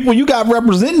 That's the people you got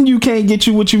representing you can't get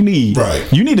you what you need. Right.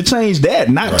 You need to change that,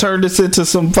 not turn this into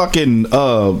some fucking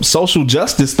social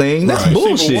justice thing. That's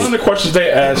bullshit. See, one of the questions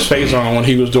they asked Faison when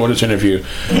he was doing this interview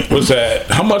was that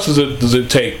how much does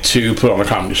it take to put on a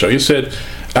comedy show? He said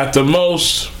at the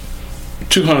most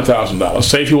 $200,000.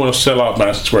 Say if you want to sell out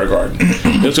Madison Square Garden,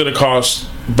 it's going to cost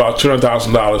about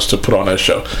 $200,000 to put on that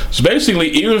show. So basically,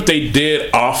 even if they did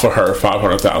offer her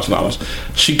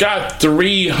 $500,000, she got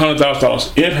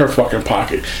 $300,000 in her fucking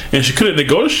pocket, and she could have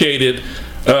negotiated.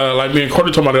 Like me and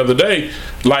Courtney talking about the other day,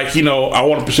 like, you know, I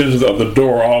want a percentage of the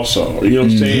door also. You know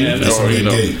what I'm saying? Or, you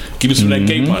know, give me some of that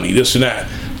gate money, this and that.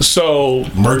 So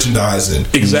merchandising,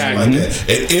 exactly. Like that.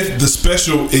 And if the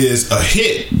special is a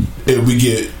hit, if we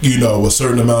get, you know, a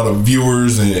certain amount of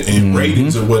viewers and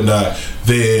ratings and whatnot,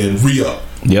 then re-up.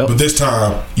 Yep. But this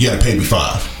time you got to pay me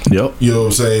 $5. Yep. You know what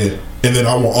I'm saying? And then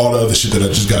I want all the other shit that I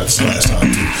just got this last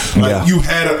time too. Like you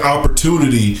had an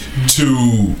opportunity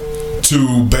to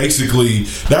basically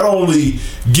not only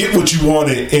get what you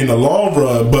wanted in the long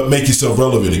run, but make yourself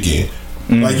relevant again.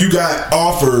 Like you got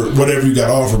offered whatever you got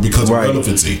offered because of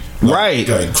relevancy. Like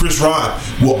Chris Rock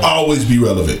will always be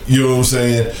relevant. You know what I'm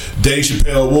saying? Dave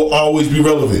Chappelle will always be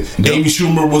relevant. Amy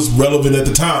Schumer was relevant at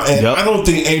the time, and I don't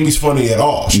think Amy's funny at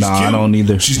all. She's cute. I don't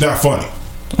either. She's not funny.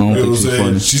 I don't think she's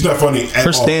funny. She's not funny at all.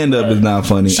 Her stand-up is not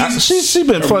funny. She's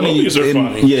been funny. She's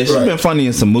been funny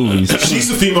in some movies. She's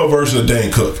the female version of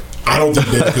Dan Cook. I don't think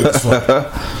Dan Cook is funny.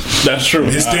 That's true.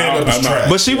 His stand-up is trash.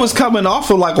 But she was coming off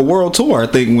of like a world tour, I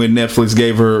think, when Netflix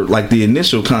gave her like the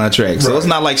initial contract. So it's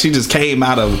not like she just came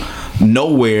out of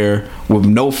nowhere with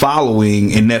no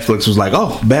following and Netflix was like,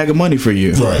 oh, bag of money for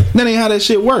you. Right. That ain't how that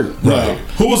shit worked. Right.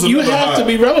 Who was you have to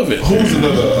be relevant. Who was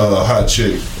another hot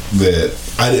chick that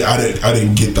I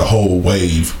didn't get the whole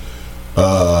wave?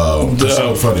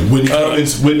 So funny.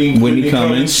 Whitney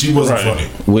Cummings. She wasn't funny.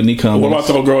 Whitney Cummings. What about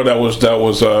the little girl that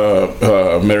was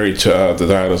married to the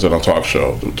guy that's on a talk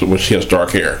show, where she has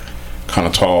dark hair, kind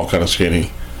of tall, kind of skinny.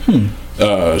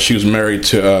 She was married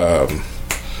to a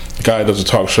guy that does a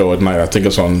talk show at night. I think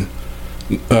it's on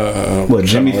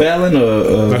Jimmy Fallon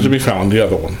or not Jimmy Fallon, the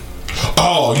other one.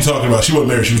 Oh, you talking about? She wasn't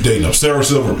married. She was dating him, Sarah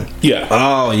Silverman. Yeah.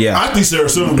 Oh yeah. I think Sarah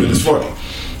Silverman is funny.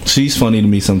 She's funny to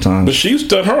me sometimes. But she's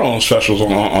done her own specials on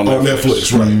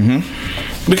Netflix, right?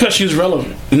 Because she's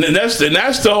relevant, and that's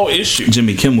the whole issue.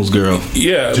 Jimmy Kimmel's girl.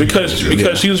 Yeah, because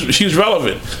she's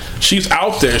relevant. She's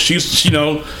out there. She's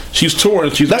she's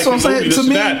touring. She's That's what I'm saying. movies, To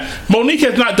me, that. Monique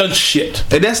has not done shit.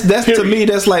 And that's to me.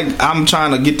 That's like I'm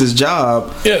trying to get this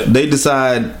job. Yeah. They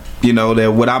decide.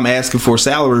 That what I'm asking for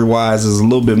salary wise is a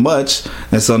little bit much,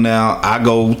 and so now I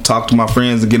go talk to my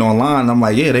friends and get online. And I'm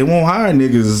like, yeah, they won't hire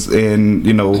niggas and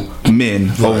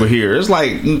men over here. It's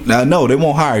like, no, they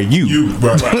won't hire you. You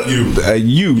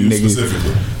nigga.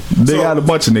 Specifically. They got a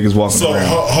bunch of niggas walking around.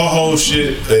 So her whole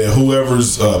shit,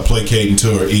 whoever's placating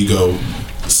to her ego,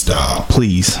 stop.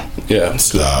 Please. Yeah,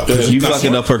 Stop. You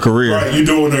fucking up her career. Right, you're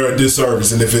doing her a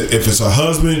disservice. And if it's her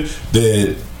husband,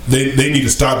 then they need a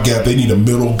stopgap. They need a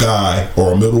middle guy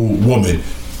or a middle woman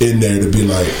in there to be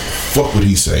like, fuck what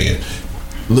he's saying.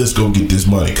 Let's go get this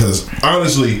money. Because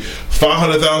honestly,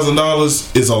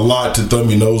 $500,000 is a lot to thumb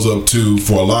your nose up to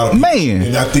for a lot of people. Man.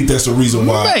 And I think that's the reason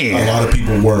why a lot of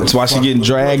people weren't. That's why she getting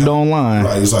dragged online.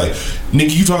 Right. It's like,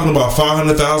 nigga, you talking about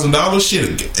 $500,000?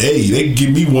 Shit, hey, they can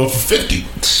give me one for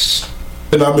 $50.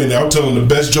 And I mean, I'm telling the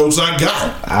best jokes I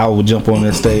got. I will jump on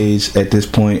that stage at this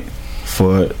point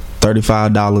for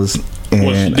 $35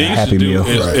 and a Happy Meal.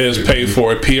 Is pay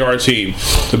for a PR team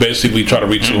to basically try to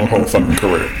reach her whole fucking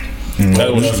career.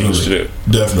 That's what she needs to do.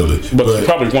 Definitely. But she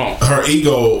probably won't. Her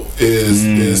ego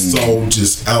is so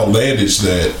just outlandish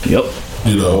that. Yep.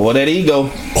 Well, that ego.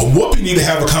 Whoopi need to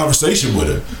have a conversation with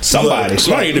her. Somebody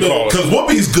need to call her. Because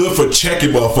Whoopi's good for checking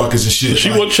motherfuckers and shit.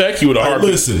 She will check you with a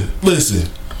heartbeat. Listen.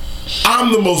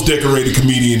 I'm the most decorated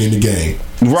comedian in the game.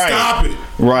 Right. Stop it.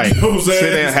 Right. You know what I'm saying?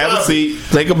 Sit down, have a seat,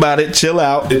 think about it, chill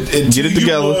out, get it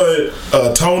together. You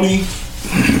won, Tony,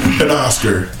 an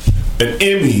Oscar, an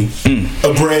Emmy,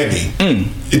 a Grammy.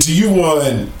 Until you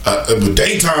won a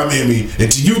daytime Emmy,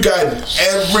 until you got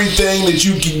everything that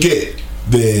you can get,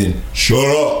 then shut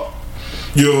up.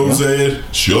 You know what I'm saying?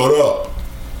 Shut up.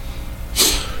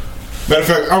 Matter of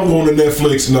fact, I'm going to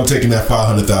Netflix and I'm taking that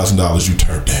 $500,000 you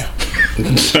turned down.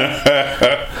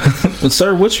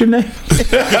 Sir, what's your name?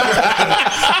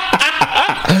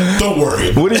 Don't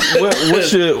worry.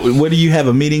 What do you have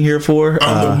a meeting here for?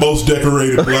 I'm the most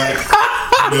decorated black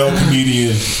male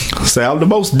comedian. Say I'm the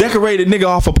most decorated nigga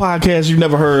off a podcast you've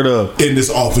never heard of in this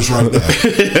office right now. Give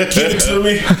it to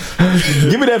me.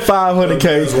 Give me that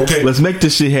 $500K. Okay. Let's make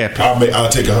this shit happen. I'll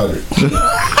take 100.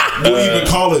 We'll even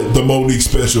call it the Monique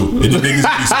special, and the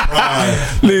niggas be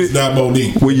surprised it's not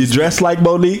Monique. Will you dress like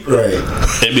Monique? Right.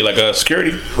 It'd be like a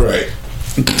security. Right.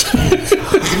 This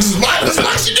is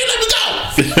my shit. Let me go.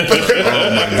 Oh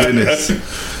my goodness.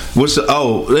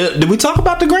 Did we talk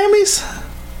about the Grammys?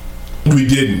 We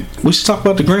didn't. We should talk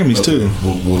about the Grammys too.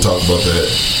 We'll talk about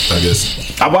that, I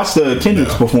guess. I watched the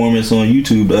Kendrick's performance on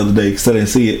YouTube the other day because I didn't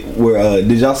see it. Where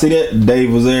did y'all see that?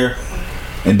 Dave was there,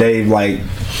 and Dave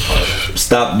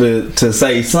stopped to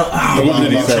say something. What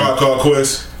did he say? Tribe Called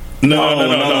Quest?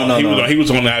 No. He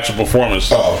was on the actual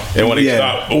performance. And when he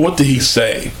stopped, what did he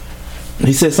say?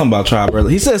 He said something about tribe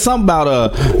earlier. He said something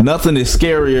about nothing is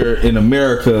scarier in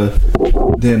America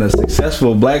than a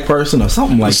successful black person or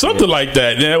something like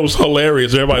that. Yeah, it was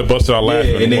hilarious. Everybody busted out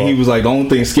laughing. And then he was like, the only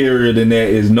thing scarier than that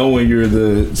is knowing you're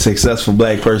the successful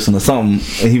black person or something.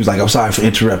 And he was like, I'm sorry for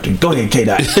interrupting. Go ahead,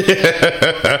 K-Dot.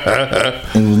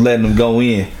 And was letting him go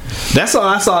in. That's all.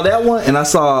 I saw that one, and I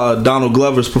saw Donald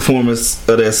Glover's performance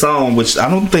of that song, which I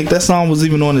don't think that song was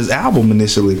even on his album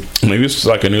initially. Maybe it's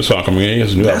like a new song coming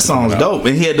in. That song's dope.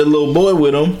 And he had the little boy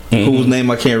with him, whose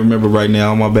name I can't remember right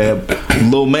now. My bad.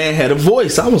 Little man had a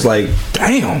voice. I was like,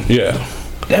 damn. Yeah.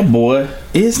 That boy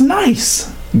is nice.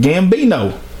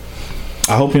 Gambino.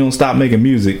 I hope he don't stop making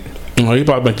music. Oh, he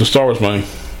probably make the Star Wars money.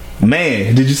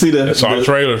 Man, did you see the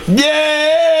trailer?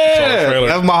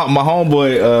 Yeah, that's my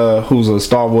homeboy who's a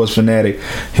Star Wars fanatic.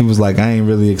 He was like, I ain't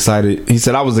really excited. He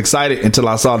said I was excited until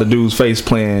I saw the dude's face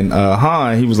playing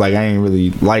Han. He was like, I ain't really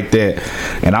like that.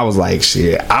 And I was like,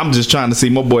 shit, I'm just trying to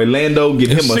see my boy Lando get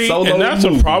him a solo and that's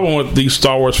movie. The problem with these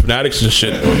Star Wars fanatics and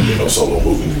shit. No solo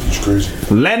movie. It's crazy.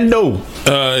 Lando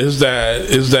is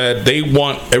that they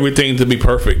want everything to be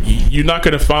perfect. You're not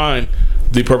going to find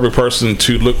the perfect person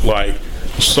to look like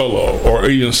Solo or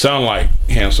even sound like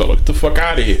Han Solo. Get the fuck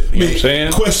out of here. You know what I'm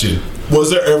saying? Question: was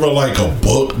there ever like a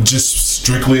book just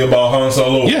strictly about Han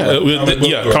Solo?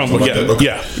 Yeah, comic book.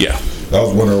 Yeah. I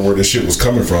was wondering where this shit was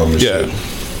coming from. Yeah.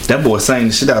 That boy sang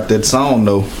the shit out that song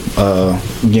though,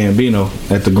 Gambino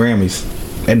at the Grammys.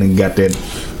 And then got that.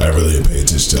 I really didn't pay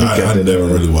attention to it. I never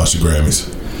really watched the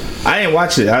Grammys. I didn't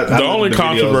watch it. The only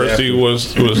controversy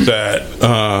was that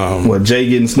what, Jay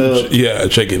getting snubbed? Yeah,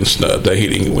 Jay getting snubbed. That he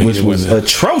didn't win. Which was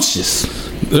atrocious.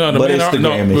 No, the but men it's are, the no,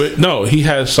 Grammys. no, he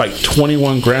has like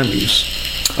 21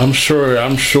 Grammys. I'm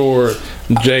sure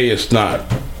Jay is not,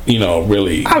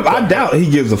 really. I doubt he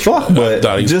gives a fuck, but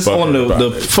doubt he's just on fucking the about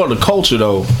it. for the culture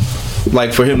though,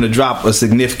 like for him to drop a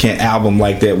significant album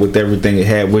like that with everything it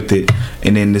had with it,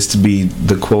 and then this to be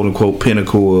the quote unquote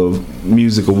pinnacle of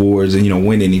music awards and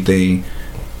win anything,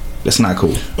 that's not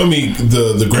cool. I mean,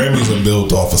 the Grammys are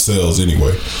built off of sales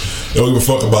anyway. They don't give a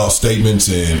fuck about statements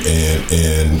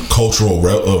and cultural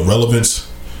relevance.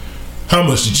 How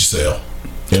much did you sell?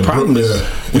 And,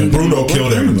 and Bruno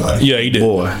killed everybody. Yeah, he did.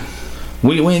 Boy,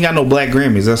 we ain't got no black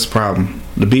Grammys. That's the problem.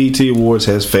 The BET Awards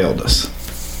has failed us.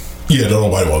 Yeah, don't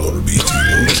nobody want to go to BET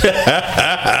Awards.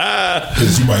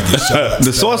 Because you might get shot.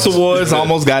 The Source Awards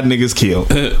almost got niggas killed.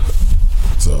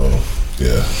 So,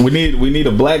 yeah. We need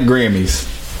a black Grammys.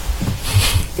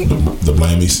 The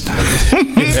Blammies.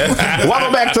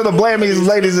 Welcome back to the Blammies,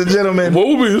 ladies and gentlemen. What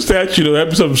would be the statue though? That'd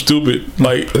be something stupid.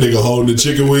 Like A nigga holding the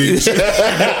chicken wings.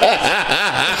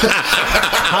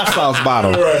 Hot sauce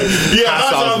bottle. Right. Yeah,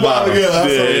 hot sauce bottle. Yeah, hot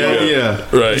sauce bottle. Yeah.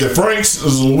 right. Is it Frank's?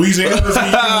 Is it Louisiana?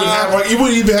 You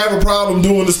wouldn't even have a problem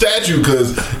doing the statue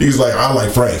because he's like, I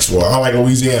like Frank's. Well, I like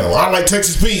Louisiana. Well, I like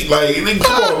Texas Pete. Like, nigga,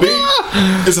 come on, nigga.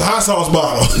 It's a hot sauce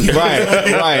bottle. Right.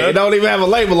 It don't even have a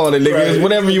label on it, nigga. Right. It's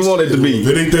whatever you want it to be. If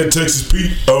it ain't that Texas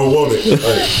Pete, I don't want it.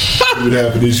 Like, we would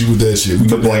have an issue with that shit. We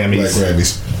The could have Blammies. Black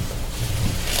Grammys.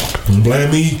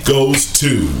 Blammy goes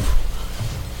to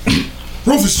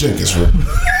Rufus Jenkins.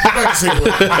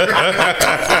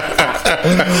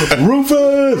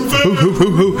 Rufus.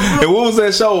 And what was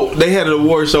that show? They had an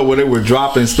award show where they were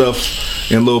dropping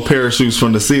stuff in little parachutes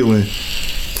from the ceiling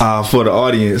for the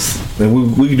audience,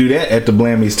 and we could do that at the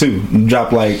Blammies too.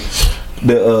 Drop like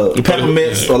the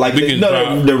peppermints or like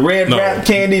the red wrap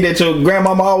candy that your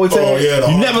grandmama always had. yeah,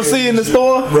 you never see in the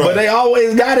store, Right. but they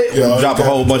always got it. Yeah, Drop a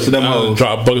whole bunch of them hoes.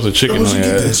 Drop buckets of chicken on Where'd you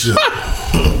your get that ass. shit?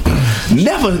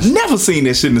 Never seen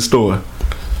that shit in the store.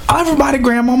 Everybody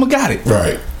grandmama got it.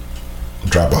 Right.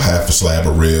 Drop a half a slab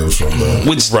of ribs from the.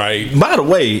 Which, Right. by the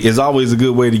way, is always a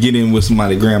good way to get in with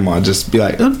somebody grandma. Just be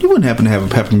like, oh, you wouldn't happen to have a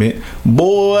peppermint.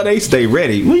 Boy, they stay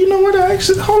ready. Well, you know what?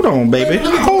 Hold on, baby.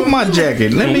 Hold my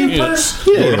jacket. Let me. Purse?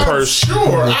 Yeah. I'm Purse.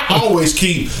 sure. I always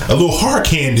keep a little hard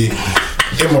candy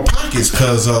in my pockets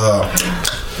because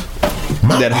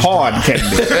That hard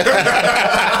candy.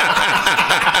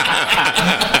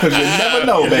 Because you never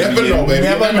know, baby. Never know, baby.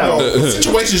 Never know.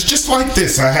 Situations just like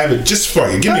this, I have it just for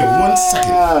you. Give me 1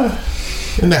 second.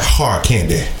 And that hard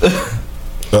candy.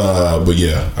 But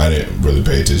yeah, I didn't really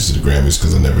pay attention to the Grammys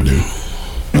because I never do.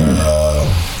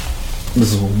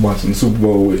 This is what I'm watching the Super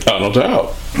Bowl with. Oh, no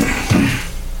doubt.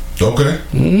 Okay.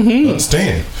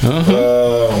 Understand.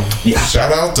 Yeah.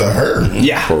 Shout out to her.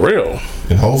 Yeah. For real.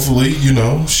 And hopefully,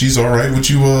 she's all right with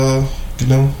you,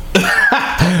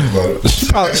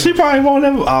 She probably won't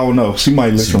ever. I don't know. She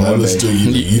might listen one listen day. to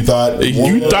you. You thought.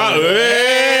 You thought.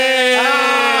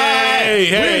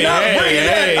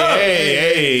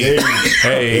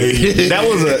 Hey. That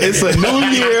was it's a new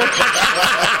year.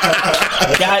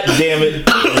 God damn it.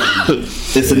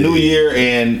 It's a new year,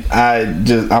 and I'm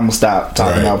gonna stop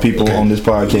talking about people on this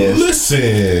podcast.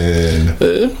 Listen. I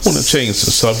want to change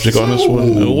the subject on this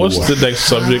one. What's the next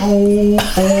subject?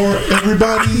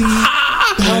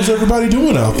 How's everybody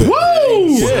doing out there?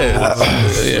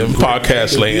 Yeah,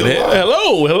 podcast land.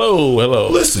 Hello.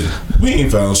 Listen, we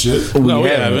ain't found shit. No, we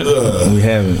haven't. We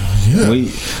haven't. Yeah.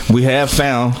 We have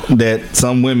found that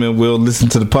some women will listen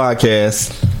to the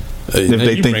podcast if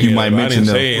they think you might mention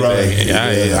them.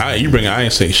 Right. I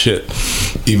ain't say shit.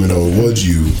 Even though it was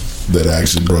you that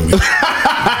actually brought it.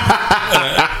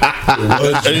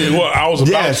 Well, I was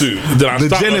about to. Then I the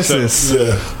stopped Genesis.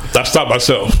 myself. I stopped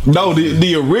myself. No,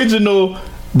 the original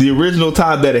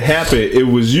time that it happened, it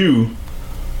was you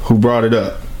who brought it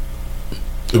up.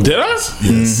 Did I? Yes.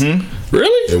 Mm-hmm.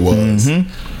 Really? It was.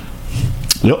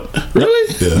 Mm-hmm. Yep.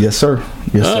 Really? Yeah. Yes, sir.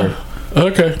 Yes, sir.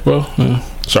 Okay. Well,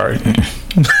 sorry.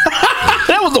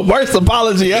 That was the worst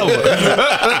apology ever.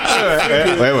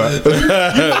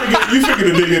 You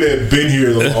figured the nigga that been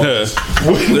here the longest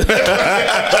wouldn't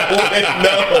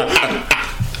know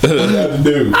what to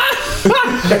do.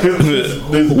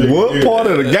 What part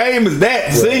of the game is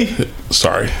that? See?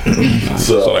 Sorry.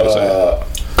 So, That's all I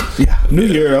Yeah. New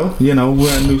Year, though.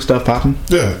 We're new stuff popping.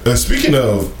 yeah. Speaking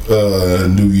of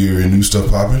New Year and new stuff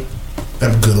popping,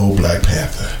 that good old Black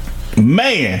Panther.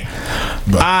 Man,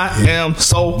 I am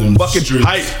so Them fucking streets.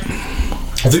 hyped.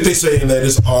 I think they saying that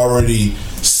it's already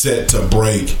set to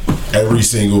break every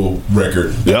single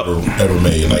record ever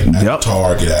made. Like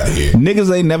Avatar, get out of here.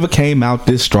 Niggas ain't never came out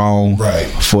this strong, Right.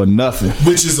 for nothing.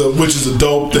 Which is a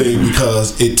dope thing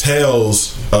because it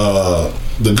tells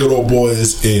the good old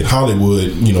boys in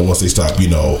Hollywood, you know, once they stop, you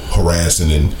know,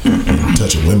 harassing and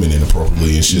touching women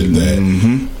inappropriately and shit, that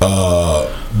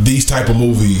these type of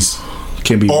movies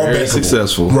can be are very bankable.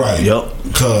 successful. Right. Yep.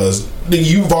 Because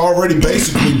you've already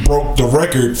basically broke the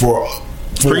record for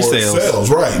Pre-sales. sales.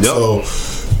 Right. Yep. So,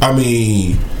 I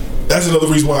mean, that's another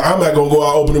reason why I'm not going to go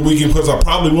out opening weekend, because I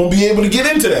probably won't be able to get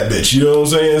into that bitch. You know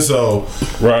what I'm saying? So,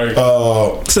 Right.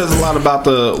 Says a lot about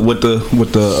my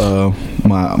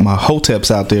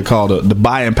hoteps out there called the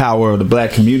buying power of the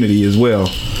black community as well.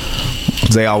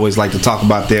 They always like to talk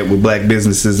about that with black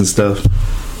businesses and stuff.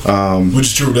 which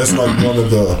is true. That's like one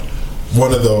of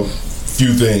the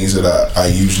few things that I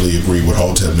usually agree with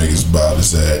Hotep niggas about,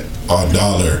 is that our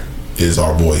dollar is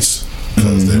our voice,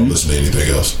 because they don't listen to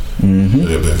anything else. But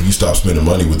if you stop spending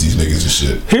money with these niggas and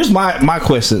shit. Here's my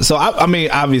question. So I mean,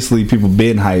 obviously people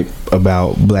been hype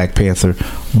about Black Panther,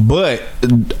 but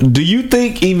do you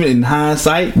think, even in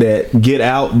hindsight, that Get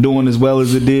Out doing as well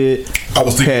as it did, I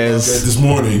was thinking about that this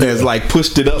morning. has like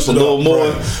pushed it up a little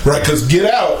more? Right, because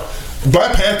Get Out,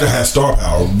 Black Panther has star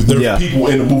power. There's people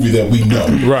in the movie that we know.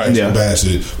 Right. Angela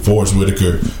Bassett, Forrest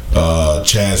Whitaker,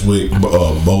 Chadwick,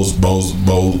 Bo's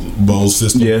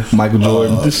sister. Yeah, Michael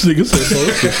Jordan. This nigga said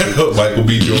both sisters. Michael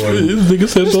B. Jordan. This nigga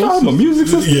said both sisters. Music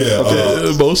system. Yeah.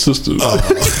 Both sisters.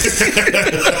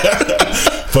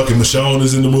 Fucking Michonne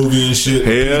is in the movie and shit.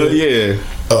 Hell yeah.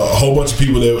 A whole bunch of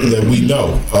people that we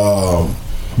know.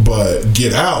 But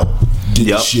Get Out did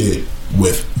the shit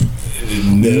with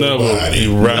nobody.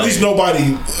 Right. At least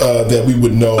nobody that we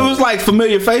would know. It was like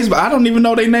familiar face, but I don't even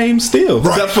know their names still,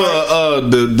 except for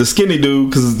the skinny dude,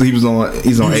 because he's on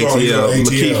ATL.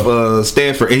 Lakeith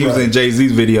Stanford, and he was in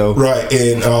Jay-Z's video. Right,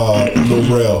 and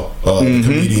Lil Rel,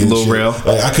 comedian. Lil Rel.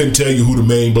 Like, I couldn't tell you who the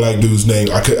main black dude's name.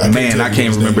 I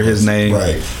can't remember his name.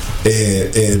 Right,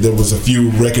 and there was a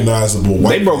few recognizable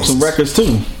white They broke faces. some records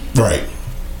too. Right.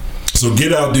 So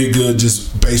Get Out did good,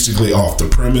 just basically off the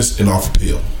premise and off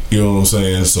appeal. You know what I'm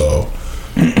saying? So,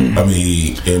 I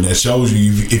mean, and that shows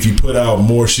you, if you put out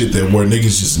more shit that where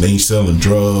niggas just ain't selling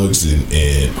drugs and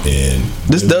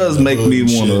this does make me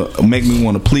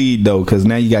want to plead though, because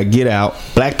now you got Get Out.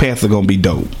 Black Panther gonna be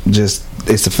dope. Just,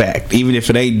 it's a fact. Even if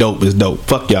it ain't dope, it's dope.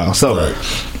 Fuck y'all. So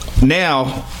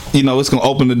now, you know, it's gonna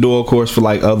open the door, of course, for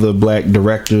like other black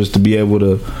directors to be able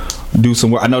to do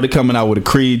some work. I know they're coming out with a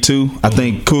Creed 2. I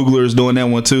think Coogler is doing that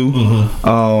one too.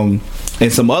 And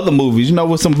some other movies, you know,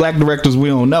 with some black directors we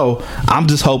don't know. I'm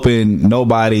just hoping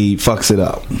nobody fucks it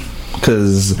up,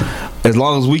 because as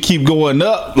long as we keep going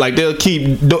up, like they'll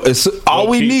keep all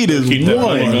we need is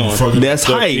one that's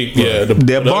hype,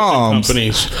 they're bombs,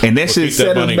 and that shit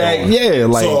set us back. Yeah,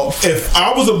 like, so if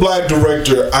I was a black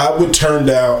director, I would turn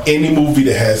down any movie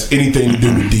that has anything to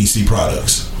do with DC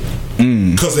products,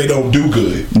 because they don't do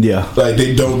good. Yeah, like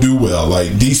they don't do well.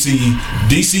 Like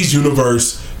DC's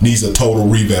universe needs a total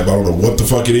revamp. I don't know what the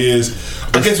fuck it is.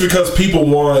 I guess because people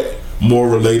want more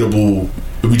relatable.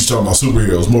 We just talking about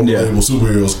superheroes, more relatable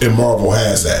superheroes, and Marvel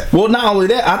has that. Well, not only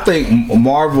that, I think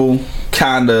Marvel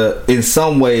kind of, in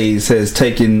some ways, has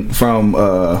taken from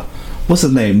what's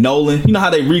his name, Nolan. You know how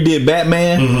they redid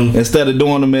Batman instead of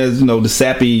doing him as, you know, the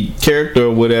sappy character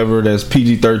or whatever that's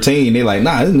PG-13. They like,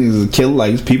 nah, this nigga's a killer.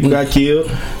 Like, people got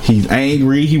killed. He's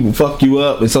angry. He will fuck you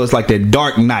up. And so it's like that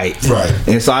Dark Knight. Right.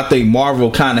 And so I think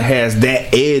Marvel kind of has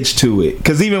that edge to it.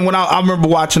 Because even when I remember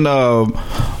watching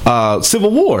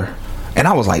Civil War, and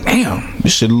I was like, damn,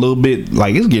 this shit a little bit,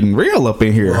 like, it's getting real up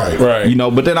in here. Right. You know,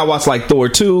 but then I watched, like, Thor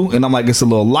 2, and I'm like, it's a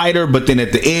little lighter. But then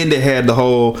at the end, it had the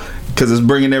whole, because it's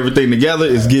bringing everything together,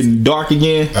 it's getting dark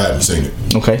again. I haven't seen it.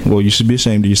 Okay, well, you should be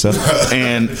ashamed of yourself.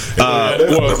 And,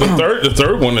 well, the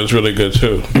third one is really good,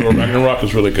 too. Ragnarok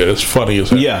is really good. It's funny as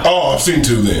hell. Yeah. Oh, I've seen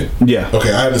 2 then. Yeah.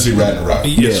 Okay, I haven't seen Ragnarok.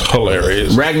 It's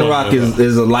hilarious. Ragnarok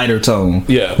is a lighter tone.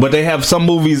 Yeah. But they have some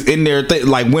movies in there,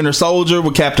 like Winter Soldier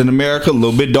with Captain America, a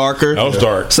little bit darker. That was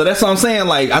dark. So that's what I'm saying.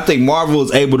 Like, I think Marvel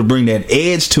is able to bring that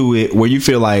edge to it where you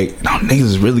feel like, no, niggas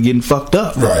is really getting fucked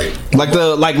up. Right.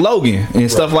 Like Logan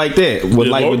and stuff like that. With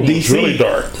Logan with DC, was really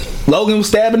dark. Logan was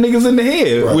stabbing niggas in the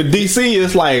head. Right. With DC,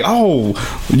 it's like, oh,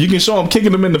 you can show them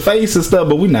kicking them in the face and stuff,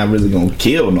 but we're not really gonna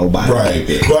kill nobody. Right. Like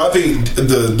that. Well, I think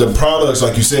the products,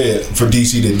 like you said, for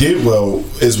DC that did well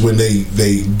is when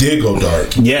they did go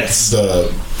dark. Yes.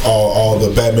 All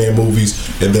the Batman movies,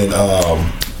 and then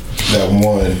that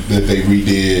one that they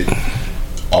redid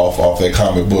off that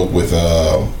comic book with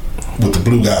the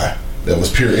blue guy that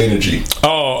was Pure Energy.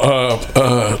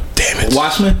 Damn it,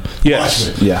 Watchmen. Yes.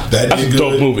 Watchmen. Yeah. That's a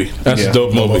dope movie. That's a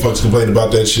dope movie. Motherfuckers complain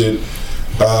about that shit.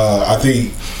 I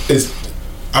think it's,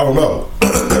 I don't know.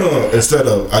 Instead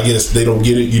of, I guess they don't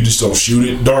get it, you just don't shoot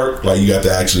it dark. Like, you got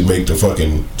to actually make the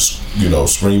fucking, you know,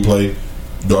 screenplay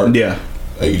dark. Yeah.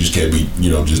 Like, you just can't be,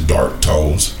 just dark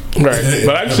tones. Right.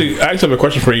 But actually, I have a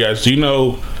question for you guys. Do you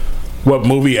know what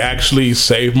movie actually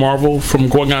saved Marvel from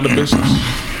going out of business?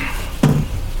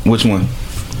 Which one?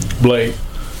 Blade.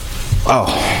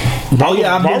 Oh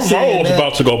yeah, I've been Marvel saying was that.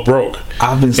 about to go broke.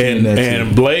 I've been saying that too.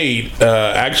 And Blade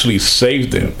actually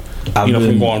saved them. I've from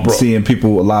been going broke. seeing a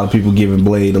lot of people giving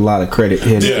Blade a lot of credit.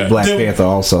 Yeah. Black Panther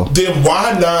also. Then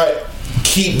why not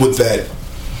keep with that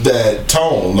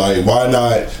tone? Like, why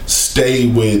not stay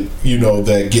with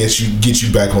that get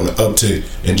you back on the uptick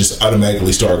and just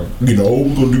automatically start we're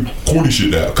gonna do corny shit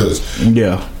now? Because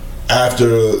after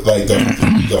like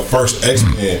the first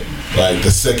X-Men, like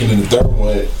the second and the third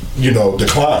one,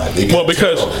 declined.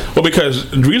 Because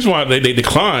the reason why they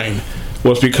declined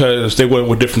was because they went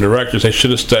with different directors. They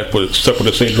should have stuck with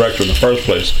the same director in the first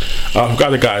place. I forgot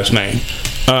the guy's name,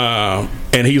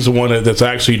 and he's the one that's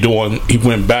actually doing. He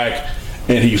went back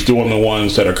and he's doing the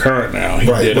ones that are current now.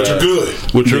 He right, did, which are good.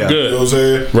 Which are good. You know what I'm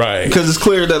saying? Right. Because it's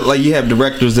clear that like you have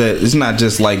directors that it's not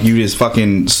just like you this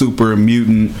fucking super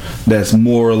mutant that's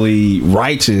morally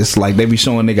righteous. Like they be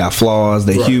showing they got flaws.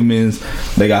 They humans.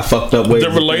 They got fucked up ways.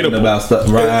 They're relatable about stuff.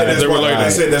 Right. And that's why, like I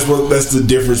said, that's the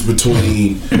difference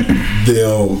between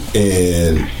them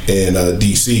and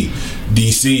DC.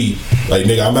 DC, like,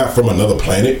 nigga, I'm not from another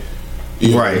planet.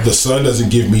 Right. The sun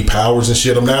doesn't give me powers and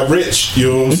shit. I'm not rich. You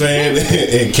know what I'm saying?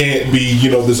 And can't be,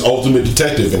 this ultimate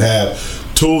detective and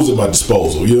have tools at my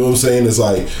disposal. You know what I'm saying? It's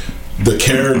like the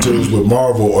characters with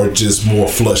Marvel are just more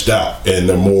flushed out and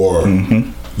they're more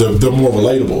they're more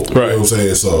relatable. You know what I'm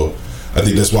saying? So I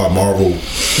think that's why Marvel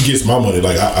gets my money.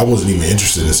 Like I wasn't even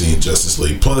interested in seeing Justice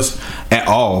League. Plus, at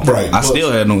all. Right. I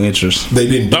still had no interest. They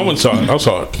didn't. I saw it. I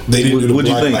saw it. They didn't do the What'd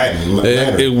you Black think?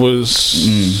 Lantern.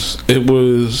 It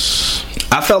was.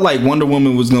 I felt like Wonder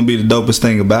Woman was gonna be the dopest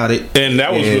thing about it, And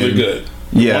that was really good.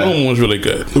 Yeah. Wonder Woman was really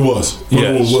good. It was.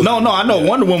 Yes. No, I know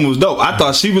Wonder Woman was dope. I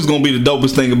thought she was gonna be the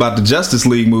dopest thing about the Justice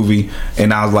League movie,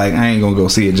 and I was like, I ain't gonna go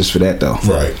see it just for that though.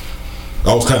 Right.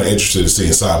 I was kind of interested in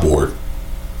seeing Cyborg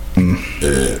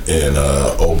and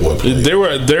old boy play.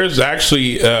 There's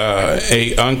actually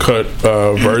a uncut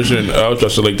version of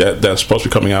Justice League that's supposed to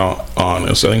be coming out on.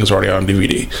 I think it's already on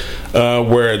DVD,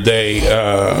 where they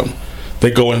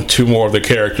go into more of the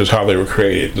characters, how they were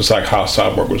created, just like how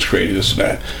Cyborg was created, this and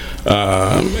that.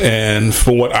 And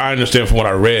from what I understand, from what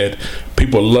I read,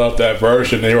 people loved that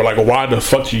version. They were like, "Why the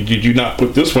fuck did you not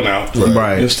put this one out?"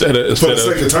 Right. Instead For the of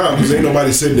second time, because ain't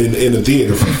nobody sitting in the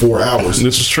theater for 4 hours.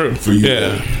 this is true. For you.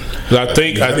 Yeah. I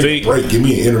think break. Give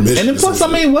me an intermission. And then plus, I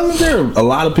mean, wasn't there a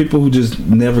lot of people who just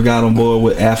never got on board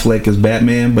with Affleck as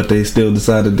Batman, but they still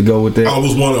decided to go with that? I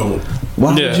was one of them.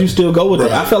 Why would you still go with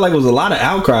that? I felt like it was a lot of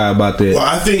outcry about that. Well,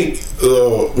 I think,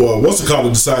 what's the call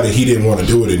decided he didn't want to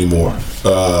do it anymore.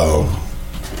 Bale?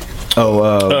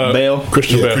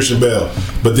 Christian Bale. Christian Bale.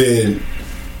 But then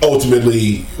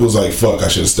ultimately it was like, fuck, I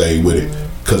should have stayed with it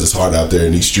because it's hard out there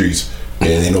in these streets.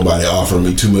 And ain't nobody offering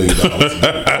me $2 million or $2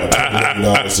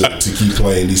 million to keep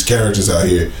playing these characters out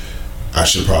here. I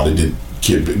should probably and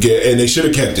they should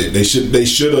have kept it. They should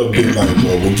have been like,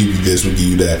 well, we'll give you this, we'll give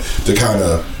you that, to kind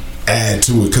of add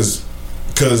to it, because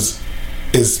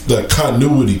it's the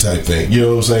continuity type thing. You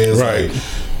know what I'm saying? It's right. Like,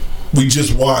 we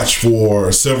just watched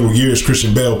for several years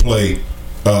Christian Bale play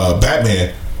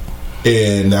Batman,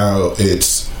 and now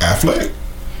it's Affleck.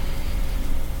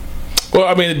 Well,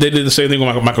 I mean, they did the same thing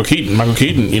with Michael Keaton. Michael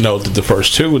Keaton, did the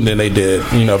first two, and then they did,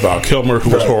 Val Kilmer, who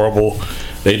was horrible.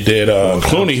 They did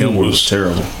Clooney, who was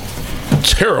terrible.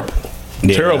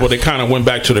 Yeah. Terrible. They kind of went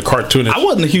back to the cartoonish. I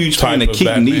wasn't a huge fan of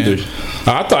Keaton either.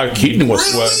 I thought Keaton was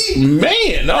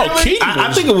man. No, really? Keaton.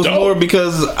 I think it was dope. more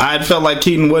because I felt like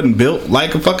Keaton wasn't built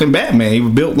like a fucking Batman. He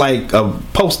was built like a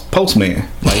postman.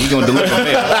 Like he's gonna deliver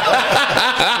mail.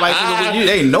 Like you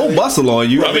ain't no bustle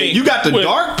on you. I mean, you got the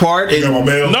dark part. No,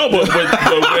 but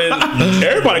when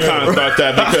everybody kind of thought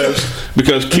that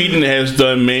because Keaton has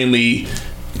done mainly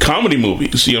comedy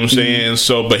movies. You know what I'm saying?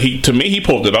 So, but he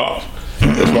pulled it off.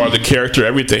 As far as the character,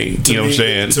 everything. You know what I'm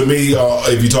saying? To me,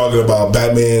 if you're talking about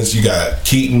Batmans, you got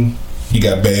Keaton, you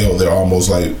got Bale. They're almost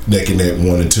like neck and neck,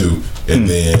 1 and 2. And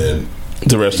then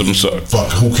the rest of them suck.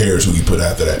 Fuck, who cares who you put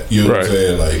after that? You know what I'm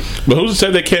saying? Like, but who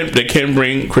said they can't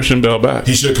bring Christian Bale back?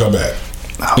 He should come back.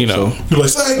 Because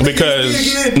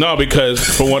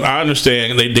from what I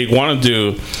understand, they want to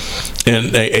do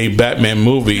a Batman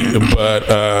movie, but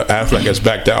Affleck has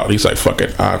backed out. He's like, fuck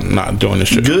it, I'm not doing this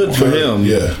shit. Good for him.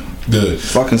 Yeah. Good.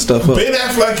 Fucking stuff up. Ben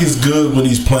Affleck is good when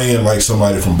he's playing like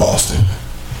somebody from Boston,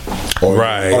 or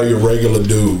your regular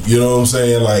dude. You know what I'm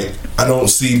saying? Like, I don't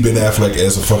see Ben Affleck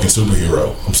as a fucking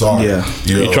superhero. I'm sorry. Yeah,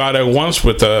 he tried that once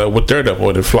with Daredevil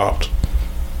and it flopped.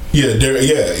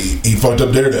 Yeah, he fucked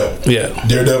up Daredevil. Yeah.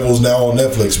 Daredevil's now on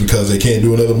Netflix because they can't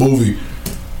do another movie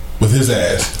with his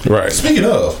ass. Right. Speaking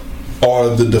of, are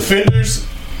the Defenders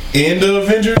in the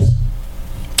Avengers?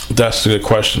 That's a good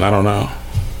question. I don't know.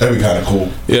 That'd be kind of cool.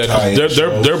 Yeah, 'cause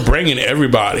they're bringing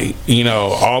everybody. You know,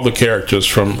 all the characters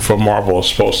from Marvel are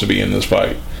supposed to be in this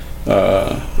fight.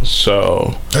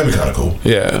 So that'd be kind of cool.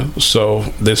 Yeah. So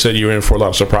they said you're in for a lot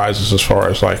of surprises as far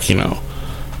as like, you know,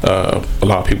 a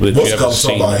lot of people that you haven't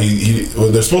seen.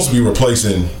 They're supposed to be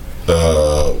replacing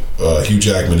Hugh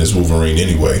Jackman as Wolverine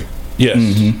anyway. Yes.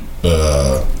 Mm-hmm.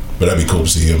 But that'd be cool to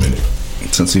see him in it.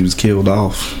 Since he was killed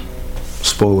off.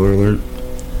 Spoiler alert.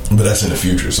 But that's in the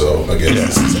future, so I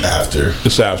guess this is after.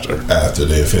 It's after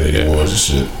the Infinity Wars and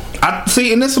shit. I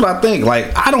see, and this is what I think.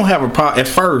 Like, I don't have a problem. At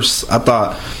first, I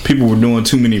thought people were doing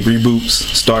too many reboots,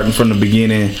 starting from the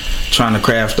beginning, trying to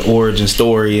craft the origin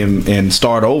story and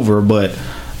start over. But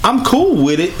I'm cool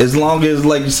with it as long as,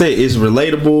 like you said, it's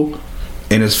relatable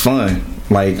and it's fun.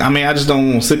 Like, I mean, I just don't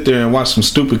want to sit there and watch some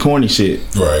stupid, corny shit.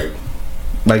 Right.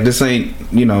 Like, this ain't,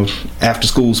 you know, after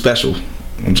school special.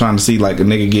 I'm trying to see like a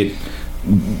nigga get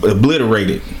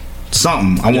obliterated.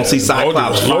 Something. I want to see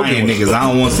Cyclops flying niggas. I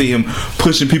don't want to see him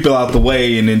pushing people out the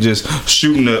way and then just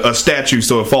shooting a statue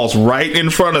so it falls right in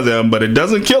front of them, but it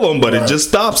doesn't kill them, but it just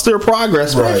stops their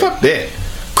progress. Right. Man, fuck that.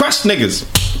 Crush niggas.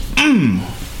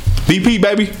 BP,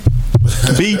 baby.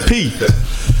 BP.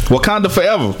 Wakanda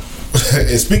forever.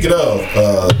 And speaking of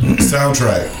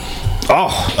soundtrack,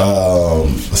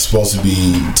 it's supposed to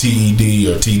be TED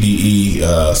or TDE.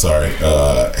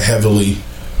 Heavily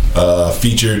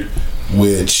featured,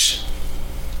 which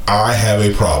I have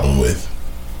a problem with.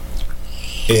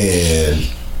 And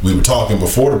we were talking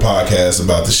before the podcast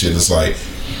about the shit. It's like,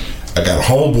 I got a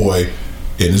homeboy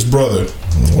and his brother,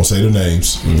 I won't say their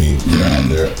names, I mean,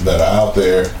 that are out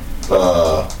there,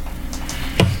 whatever.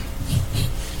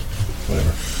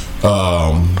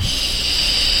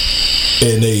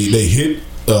 And they hit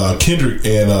Kendrick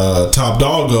and Top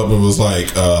Dog up and was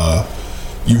like,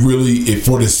 you really,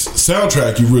 for this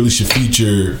soundtrack, you really should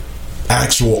feature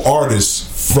actual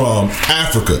artists from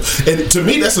Africa. And to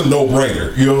me, that's a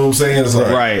no-brainer. You know what I'm saying? It's like,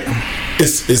 right.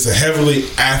 It's a heavily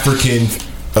African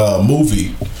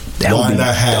movie. Why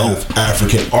not have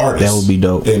African artists? That would be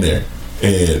dope in there.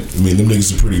 And I mean, them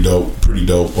niggas are pretty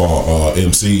dope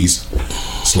MCs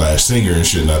 / singer and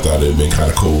shit. And I thought it'd been kind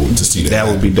of cool to see that. That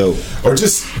would be dope. Or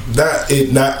just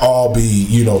not all be,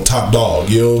 you know, Top Dog.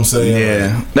 You know what I'm saying?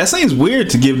 Yeah, that seems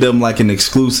weird to give them like an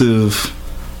exclusive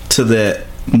to that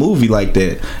movie like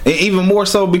that, and even more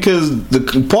so because the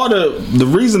part of the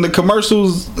reason the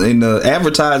commercials and the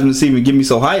advertisements even get me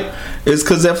so hype is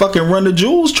because that fucking Run the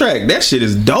Jewels track. That shit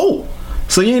is dope.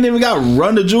 So you ain't even got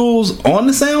Run the Jewels on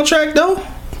the soundtrack though.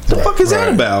 What the fuck is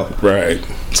that about? Right.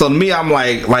 So to me, I'm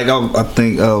like I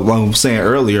think what I was saying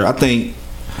earlier, I think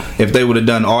if they would have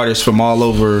done artists from all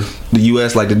over the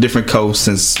U.S., like the different coasts,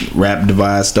 since rap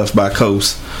divides stuff by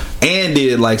coast, and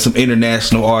did like some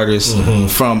international artists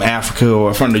from Africa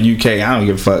or from the UK, I don't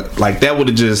give a fuck. Like, that would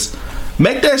have just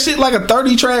make that shit like a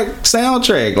 30-track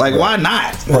soundtrack. Like, why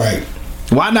not? Right.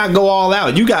 Why not go all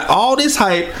out? You got all this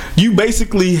hype. You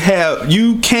basically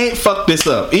you can't fuck this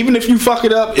up. Even if you fuck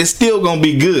it up, it's still gonna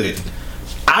be good.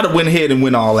 I'd have went ahead and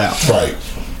went all out. Right.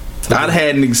 I'd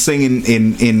had niggas singing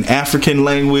in African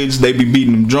language. They be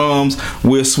beating them drums.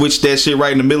 We'll switch that shit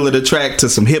right in the middle of the track to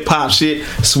some hip hop shit.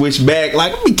 Switch back.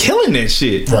 Like, we be killing that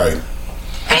shit. Right.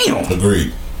 Damn.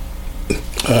 Agreed.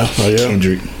 Yeah.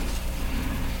 Kendrick.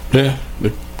 Yeah.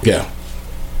 Yeah.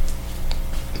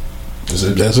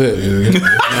 That's it.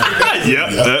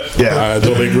 Yeah. I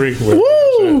totally agree.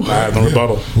 Woo! I have no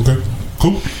rebuttal. Okay.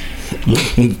 Cool.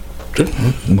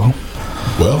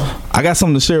 Well, I got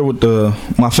something to share with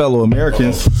my fellow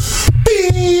Americans.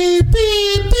 Beep, beep,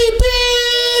 beep,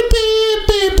 beep,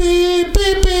 beep, beep, beep,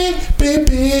 beep, beep, beep,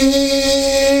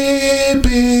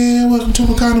 beep. Welcome to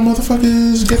Wakanda,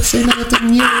 motherfuckers. Get to say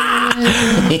nothing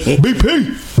yet.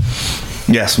 BP.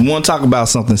 Yes, we want to talk about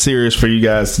something serious for you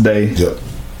guys today. Yep.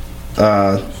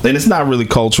 And it's not really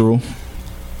cultural.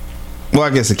 Well, I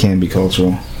guess it can be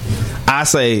cultural. I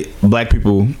say black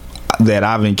people that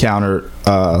I've encountered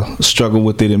struggle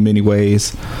with it in many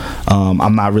ways.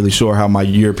 I'm not really sure how my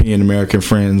European American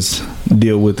friends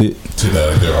deal with it.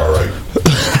 They're all right.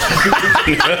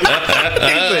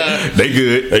 They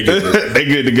good. They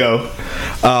good to go.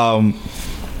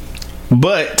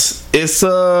 But it's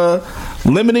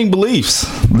limiting beliefs.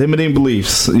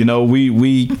 You know,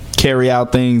 we carry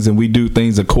out things and we do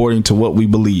things according to what we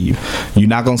believe. You're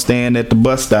not gonna stand at the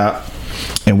bus stop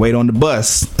and wait on the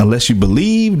bus unless you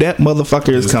believe that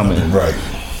motherfucker is coming. Right.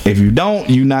 If you don't,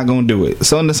 you're not gonna do it.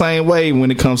 So in the same way,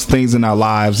 when it comes to things in our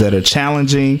lives that are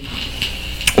challenging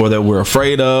or that we're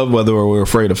afraid of, whether we're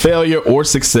afraid of failure or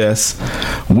success,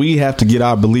 we have to get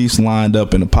our beliefs lined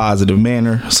up in a positive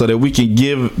manner so that we can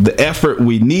give the effort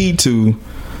we need to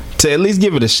at least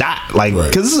give it a shot. Like,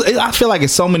 because I feel like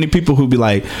it's so many people who be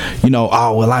like, you know,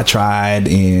 oh, well, I tried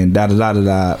and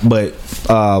da-da-da-da-da. But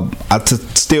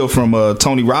steal from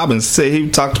Tony Robbins, said he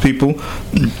talked to people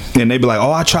and they be like,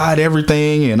 oh, I tried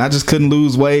everything and I just couldn't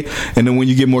lose weight. And then when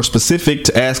you get more specific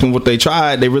to ask them what they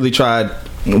tried, they really tried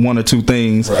one or two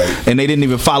things, and they didn't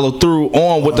even follow through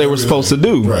on what they were supposed to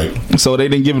do. So they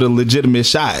didn't give it a legitimate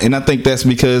shot. And I think that's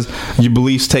because your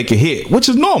beliefs take a hit, which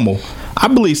is normal. Our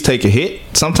beliefs take a hit.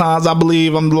 Sometimes I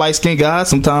believe I'm the light-skinned guy.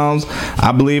 Sometimes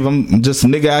I believe I'm just a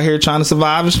nigga out here trying to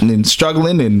survive and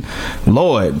struggling. And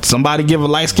Lord, somebody give a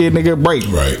light-skinned nigga a break.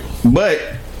 But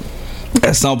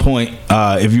at some point,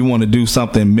 if you want to do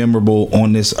something memorable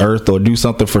on this earth or do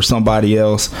something for somebody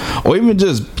else or even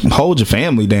just hold your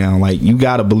family down, like, you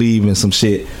got to believe in some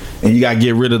shit and you got to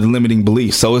get rid of the limiting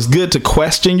beliefs. So it's good to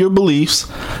question your beliefs,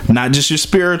 not just your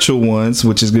spiritual ones,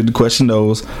 which is good to question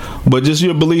those, but just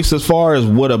your beliefs as far as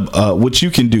what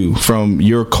you can do from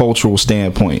your cultural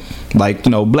standpoint. Like,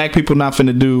 you know, black people not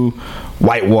finna do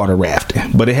whitewater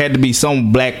rafting, but it had to be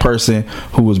some black person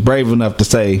who was brave enough to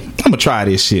say, I'm gonna try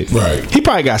this shit. He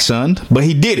probably got shunned, but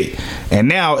he did it. And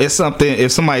now it's something,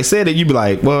 if somebody said it, you'd be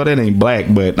like, well, that ain't black,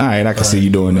 but all right, I can see you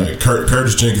doing that.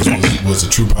 Curtis Jenkins was a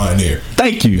true pioneer.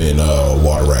 Thank you. In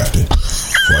water rafting.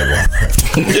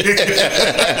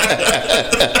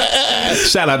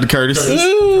 Shout out to Curtis.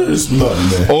 Curtis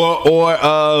man. Or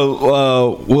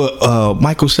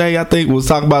Michael Shea, I think, was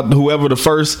talking about whoever the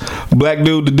first black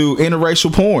dude to do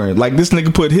interracial porn. Like, this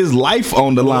nigga put his life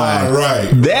on the line.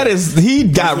 That is, he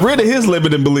got rid of his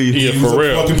limiting belief. Yeah, he was for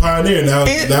real. Fucking pioneer. Now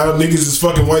niggas is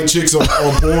fucking white chicks on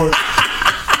porn.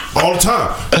 All the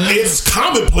time. It's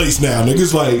commonplace now.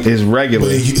 Niggas like, it's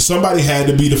regular. Somebody had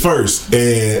to be the first,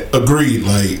 and agreed.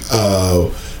 Like,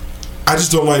 I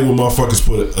just don't like when motherfuckers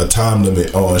put a time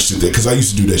limit on shit there, because I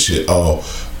used to do that shit. Oh,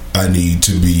 I need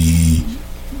to be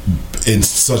in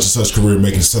such and such career,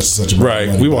 making such and such amount of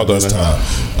money. We've all done that. Time.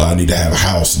 I need to have a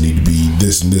house. I need to be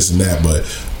this and this and that. But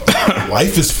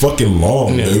life is fucking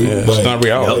long, dude. Yeah, like, it's not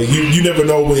reality. Like, you never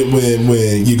know when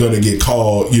you're gonna get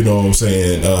called. You know what I'm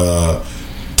saying? To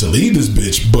lead this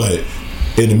bitch. But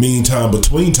in the meantime,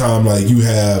 between time, like, you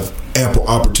have ample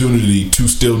opportunity to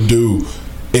still do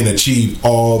and achieve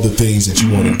all the things that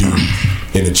you want to do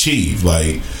and achieve.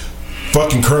 Like,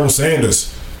 fucking Colonel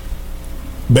Sanders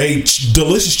made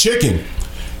delicious chicken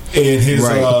in his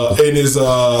Wait, you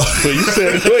said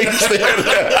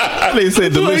they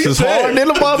said delicious hard in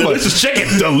the mother. Delicious chicken.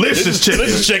 Delicious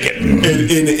chicken.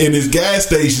 In his gas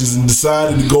stations, and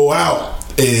decided to go out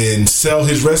and sell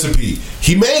his recipe.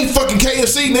 He made fucking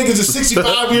KFC. Niggas is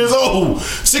 65 years old.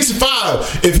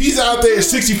 65. If he's out there at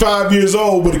 65 years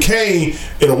old with a cane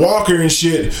and a walker and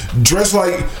shit, dressed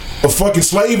like a fucking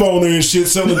slave owner and shit,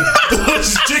 selling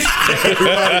delicious chicken to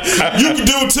everybody, you can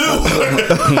do it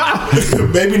too.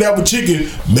 Maybe not with chicken,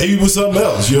 maybe with something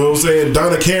else. You know what I'm saying?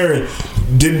 Donna Karen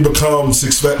didn't become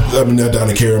not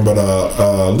Donna Karen, but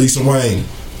Lisa Wayne.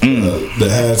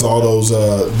 That has all those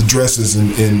dresses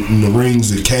and the rings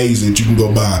and K's that you can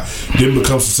go buy, didn't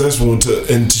become successful until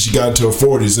she got into her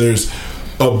 40s. There's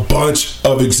a bunch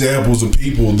of examples of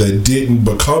people that didn't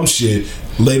become shit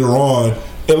later on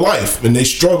in life, and they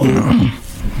struggled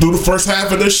through the first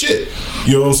half of their shit.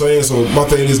 You know what I'm saying? So my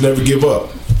thing is never give up.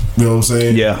 You know what I'm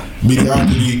saying? Yeah.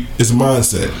 Mediocrity is a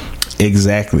mindset.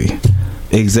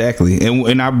 Exactly. And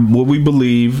what we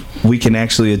believe we can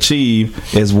actually achieve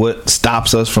is what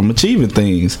stops us from achieving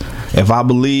things. If I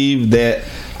believe that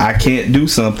I can't do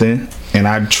something, and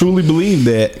I truly believe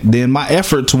that, then my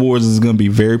effort towards it is going to be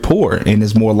very poor, and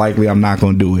it's more likely I'm not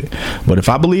going to do it. But if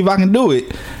I believe I can do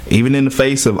it, even in the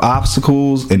face of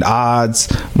obstacles and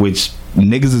odds, which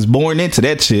niggas is born into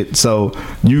that shit, so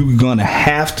you're gonna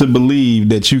have to believe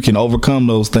that you can overcome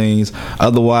those things.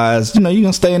 Otherwise, you're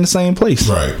gonna stay in the same place.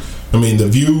 Right. I mean, the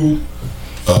view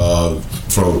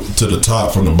from to the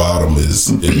top from the bottom is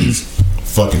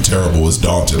fucking terrible. It's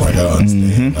daunting. Like, I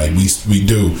understand. Like, we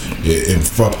do, and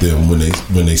fuck them when they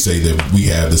say that we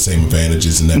have the same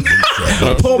advantages and that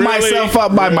bootstrap. Pull myself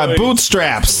up by my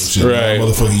bootstraps. Shit, right,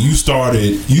 motherfucker. You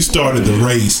started the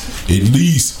race at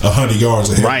least 100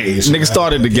 yards ahead. Right, nigga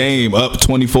started the game up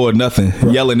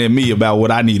 24-0, yelling at me about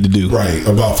what I need to do. Right,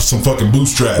 about some fucking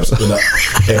bootstraps, and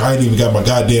I ain't even got my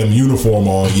goddamn uniform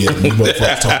on yet. And you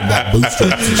motherfuckers talking about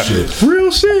bootstraps and shit.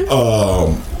 Real shit.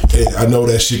 I know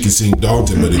that shit can seem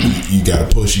daunting, but you gotta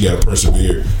push, you gotta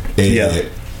persevere. And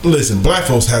listen, black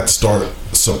folks have to start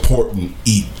supporting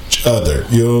each other.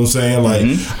 You know what I'm saying? Like,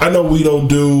 I know we don't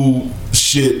do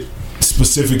shit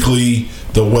specifically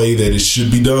the way that it should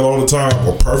be done all the time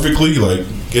or perfectly. Like,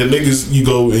 niggas, you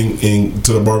go in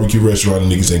to the barbecue restaurant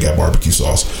and niggas ain't got barbecue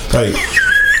sauce. Like,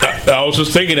 I was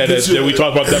just thinking that we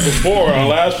talked about that before on our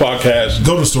last podcast.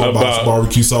 Go to the store and buy some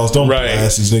barbecue sauce. Don't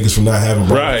ask these niggas for not having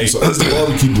barbecue sauce. Is the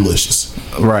barbecue delicious?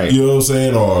 Right. You know what I'm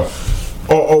saying? Or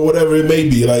whatever it may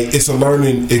be. Like, it's a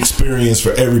learning experience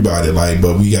for everybody. Like,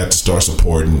 but we got to start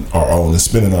supporting our own and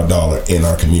spending our dollar in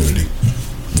our community.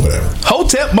 Whatever.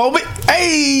 Hotep moment.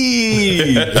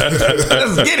 Hey,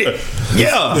 let's get it.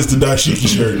 Yeah, it's the dashiki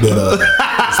shirt that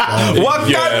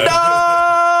Wakanda.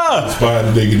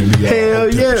 Inspired the nigga to be hell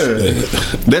yeah.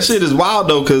 That shit is wild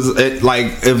though, because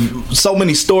if so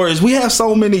many stories, we have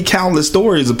so many countless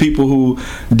stories of people who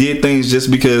did things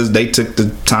just because they took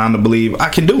the time to believe I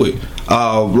can do it.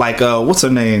 What's her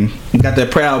name? Got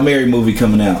that Proud Mary movie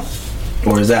coming out,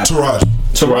 or is that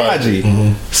Taraji?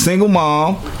 Mm-hmm. Single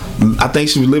mom. I think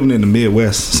she was living in the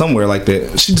Midwest, somewhere like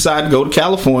that. She decided to go to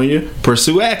California,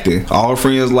 pursue acting. All her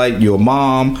friends like, you're a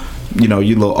mom, you're a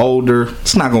little older.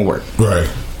 It's not gonna work. Right.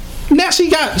 Now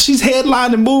she's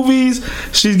headlining movies.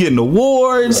 She's getting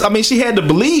awards. Right. I mean, she had to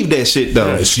believe that shit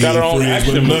though. Yeah, she ain't friends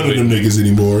with none of them niggas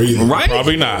anymore either. Right?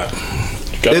 Probably not.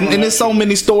 And there's so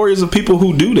many stories of people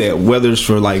who do that, whether it's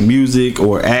for like music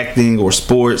or acting or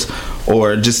sports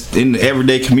or just in the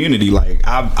everyday community. Like,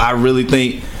 I really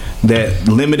think that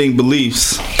limiting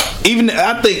beliefs, even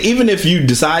if you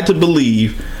decide to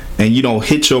believe and you don't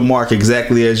hit your mark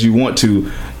exactly as you want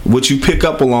to, what you pick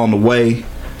up along the way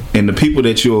and the people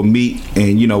that you'll meet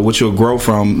and what you'll grow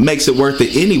from makes it worth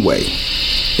it anyway.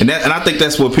 And I think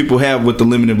that's what people have with the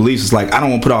limiting beliefs. It's like, I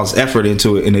don't want to put all this effort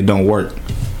into it and it don't work.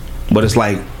 But it's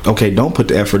like, okay, don't put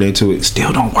the effort into it,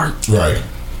 still don't work. Right.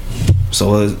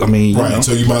 So I mean,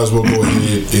 so you might as well go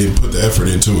ahead and put the effort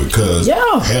into it, because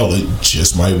hell, it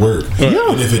just might work.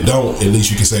 Yeah. And if it don't, at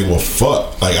least you can say, well,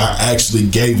 fuck, like, I actually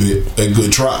gave it a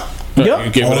good try. Yeah,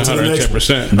 you give it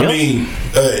 110%. I mean,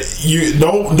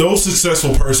 no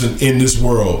successful person in this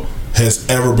world has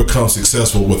ever become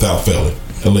successful without failing,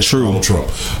 unless you're Donald Trump.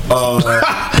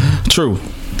 True.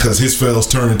 Because his fails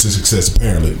turn into success,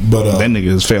 apparently. But that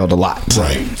nigga has failed a lot,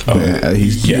 right?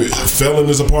 Failing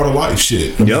is a part of life.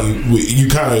 Shit. I mean, you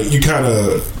kind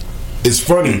of. It's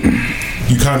funny.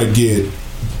 You kind of get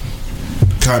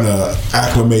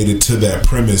acclimated to that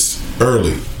premise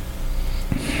early.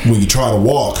 When you try to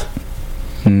walk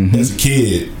as a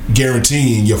kid,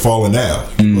 guaranteeing you're falling down.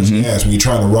 When you're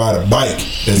trying to ride a bike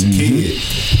as a kid,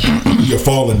 you're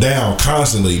falling down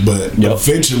constantly. But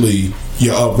eventually,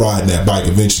 you're up riding that bike.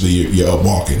 Eventually, you're up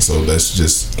walking. So that's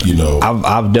just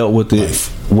I've dealt with it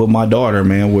with my daughter,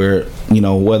 man. Where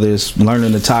whether it's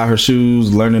learning to tie her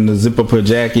shoes, learning to zip up her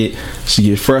jacket, she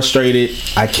gets frustrated.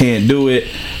 I can't do it.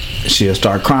 She'll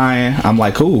start crying. I'm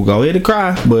like, cool, go ahead and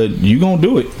cry, but you gonna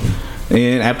do it.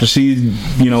 And after she,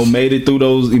 made it through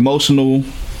those emotional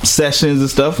sessions and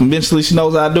stuff, eventually she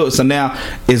knows how to do it. So now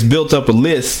it's built up a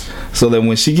list so that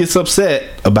when she gets upset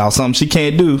about something she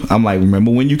can't do, I'm like,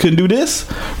 remember when you couldn't do this?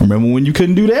 Remember when you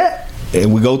couldn't do that?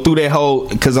 And we go through that whole,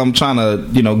 because I'm trying to,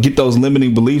 get those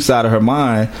limiting beliefs out of her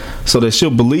mind so that she'll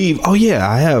believe, oh yeah,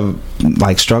 I have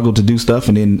struggled to do stuff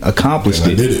and then accomplished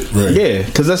it. I did it, right? Yeah,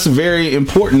 because that's very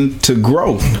important to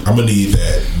growth. I'm gonna need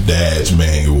that dad's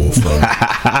manual from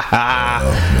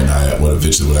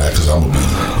because I'm gonna be.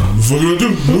 What you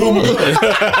gonna do?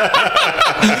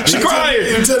 She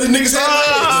crying. Tell these niggas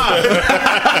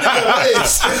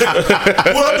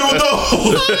what I do with those?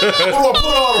 What do I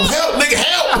put on them? Help, nigga,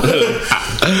 help!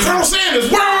 Colonel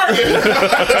Sanders, where are you?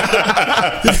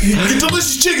 Get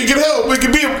delicious chicken can help. It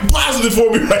can be a positive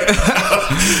for me right now.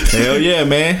 Hell yeah,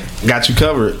 man. Got you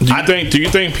covered. Do you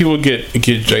think people get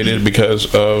jaded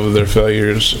because of their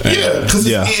failures? Yeah, because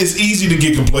it's easy to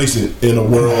get complacent in a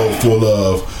world full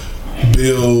of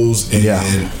bills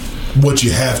and what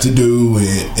you have to do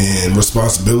and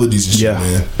responsibilities and shit,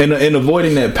 man. And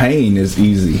avoiding that pain is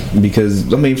easy because,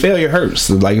 failure hurts.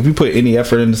 So, if you put any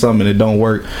effort into something and it don't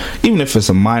work, even if it's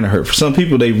a minor hurt, for some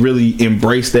people, they really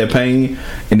embrace that pain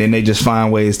and then they just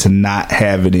find ways to not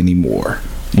have it anymore.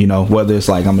 Whether it's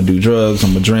like, I'm going to do drugs,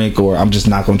 I'm going to drink, or I'm just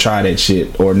not going to try that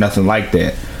shit or nothing like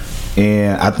that.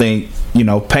 And I think,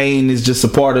 pain is just a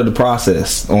part of the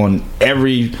process on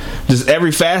every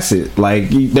facet.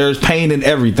 There's pain in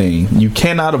everything. You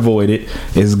cannot avoid it.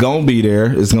 It's gonna be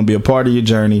there. It's gonna be a part of your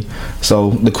journey. So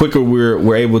the quicker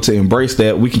we're able to embrace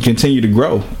that, we can continue to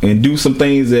grow and do some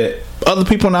things that other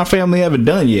people in our family haven't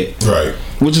done yet. Right.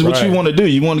 Which is what you want to do.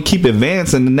 You want to keep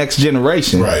advancing the next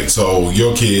generation. Right. So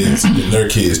your kids and their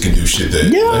kids can do shit that.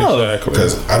 Yeah.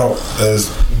 Because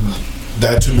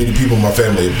that too many people in my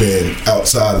family have been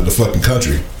outside of the fucking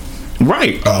country.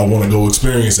 Right. I want to go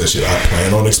experience that shit. I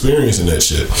plan on experiencing that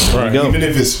shit. Right. Even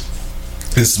if it's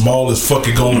as small as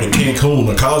fucking going to Cancun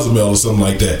or Cozumel or something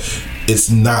like that, it's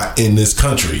not in this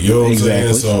country. You know what I'm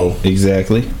saying? So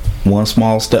exactly. One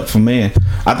small step for man.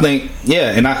 I think,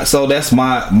 so that's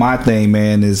my thing,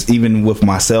 man, is even with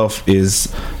myself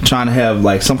is trying to have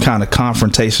like some kind of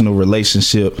confrontational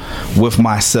relationship with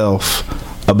myself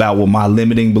about what my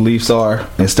limiting beliefs are,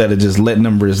 instead of just letting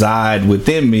them reside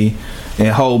within me and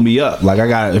hold me up. Like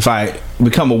if I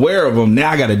become aware of them,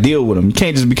 now I got to deal with them. You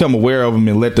can't just become aware of them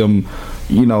and let them,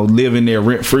 live in there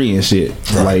rent free and shit.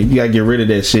 Right. Like you got to get rid of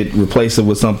that shit, replace it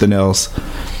with something else,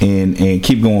 and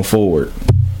keep going forward.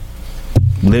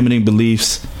 Limiting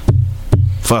beliefs,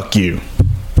 fuck you.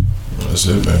 That's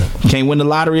it, man. Can't win the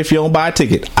lottery if you don't buy a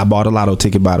ticket. I bought a lotto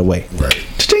ticket, by the way. Right.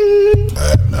 Ching. I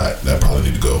have not. That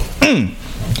probably need to go.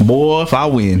 Boy, if I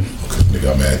win,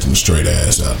 nigga, I'm acting straight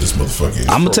ass out this motherfucking.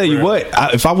 I'm gonna tell you what.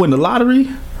 If I win the lottery,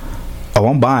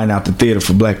 I'm buying out the theater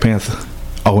for Black Panther.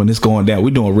 Oh, and it's going down. We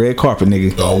doing red carpet,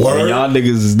 nigga. Oh, word? And y'all niggas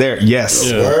is there. Yes.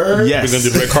 Yeah. Word? Yes. We're gonna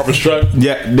do red carpet strut.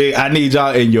 Yeah, I need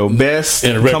y'all in your best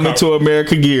And red Coming to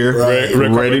America gear, Right.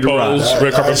 ready to rock.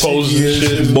 Red carpet poses and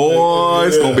shit. Boy,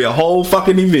 it's gonna be a whole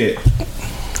fucking event.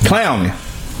 Clowning.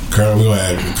 Colonel, we gonna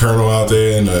have Colonel out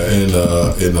there in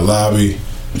the lobby.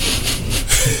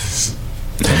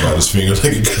 Talking about his finger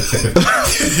like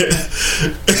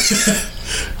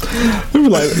We were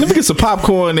like, let me get some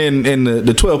popcorn and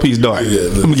the 12-piece dart. Yeah,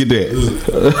 let me get that.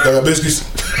 I got biscuits.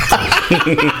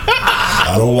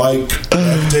 I don't like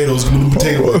potatoes. Give me the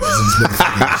potato wedges.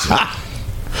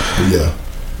 But yeah,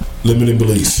 limiting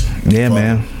beliefs. Yeah,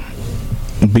 man.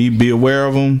 Be aware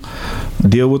of them.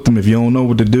 Deal with them. If you don't know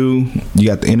what to do, you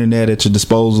got the internet at your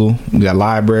disposal. You got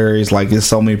libraries. Like there's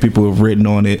so many people who have written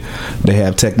on it. They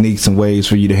have techniques and ways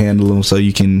for you to handle them, so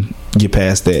you can get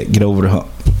past that. Get over the hump.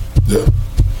 Yeah,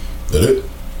 that it.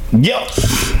 Yep.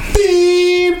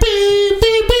 Beep, beep,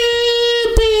 beep,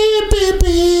 beep, beep,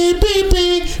 beep,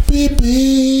 beep,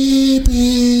 beep,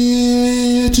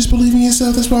 beep. Just believe in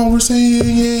yourself. That's what we're saying.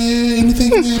 Yeah,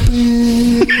 anything can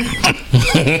happen.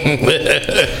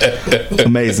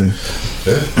 Amazing.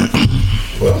 Yeah.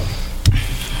 Well,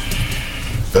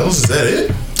 fellas, is that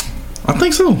it? I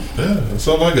think so. Yeah, that's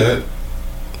all I got.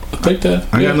 Take that.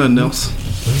 I got nothing else.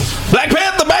 Black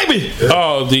Panther, baby. Yeah.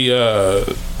 Oh, the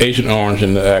Agent Orange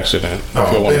in the accident.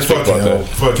 Oh, man, fuck him.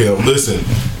 Fuck him. Listen,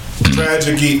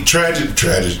 tragedy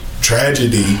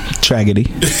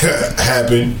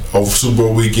happened over Super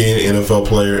Bowl weekend. NFL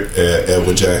player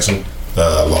Edwin Jackson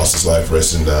lost his life.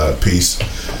 Rest in peace.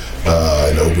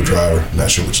 An Uber driver,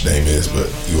 not sure which name is, but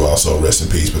you also rest in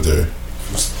peace. But they're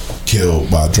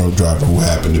killed by a drunk driver who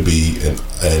happened to be an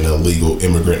illegal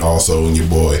immigrant also, and your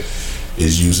boy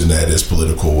is using that as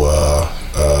political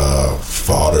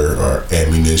fodder or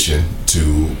ammunition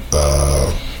to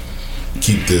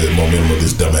keep the momentum of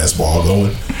this dumbass ball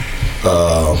going.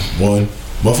 One,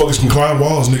 motherfuckers can climb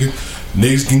walls, nigga.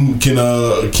 Niggas can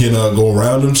go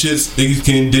around them shits. Niggas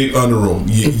can dig under them.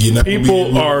 You're not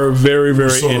People are very, very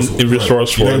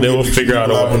resourceful. Right. They will figure out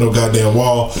a way. No goddamn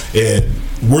wall, and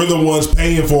we're the ones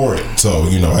paying for it. So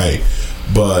hey,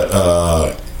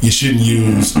 but you shouldn't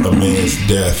use a man's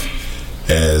death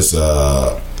as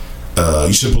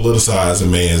you should politicize a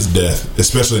man's death,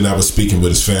 especially now. I was speaking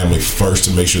with his family first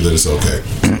to make sure that it's okay.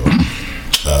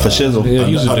 For shizzle.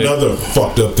 Another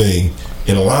fucked up thing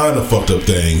in a line of fucked up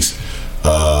things.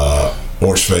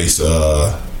 Orange face,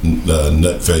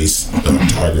 nut face,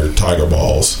 tiger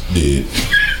balls did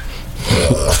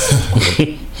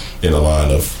in a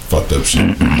line of fucked up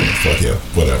shit. Fuck yeah,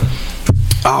 whatever.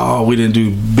 Oh, we didn't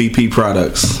do BP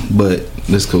products, but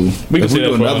that's cool. We can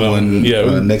do another one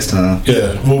next time.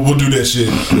 Yeah, we'll do that shit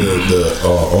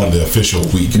on the official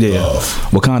week. Yeah,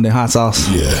 Wakandan hot sauce.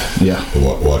 Yeah.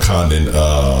 Wakandan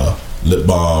lip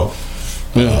balm.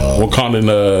 Yeah, Wakandan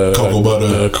cocoa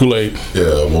butter, Kool-Aid.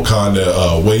 Yeah,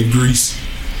 Wakanda wave grease.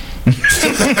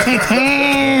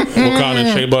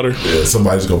 Wakandan shea butter. Yeah,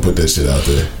 somebody's gonna put that shit out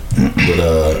there. But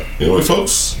anyway,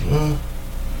 folks,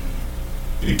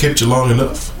 it kept you long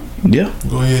enough. Yeah.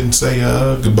 Go ahead and say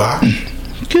goodbye.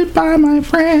 Goodbye, my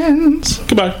friends.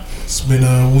 Goodbye. It's been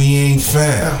we ain't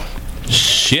found.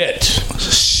 Shit.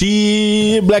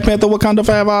 Black Panther Wakanda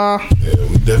forever. Yeah,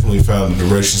 we definitely found the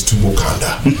directions to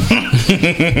Wakanda.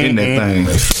 In that thing.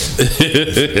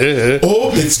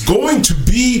 Oh, it's going to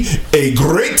be a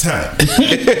great time.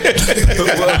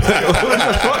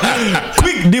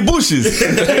 Quick, the bushes.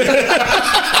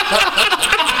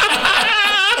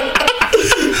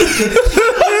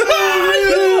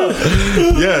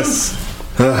 Yes.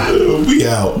 We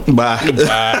out. Bye.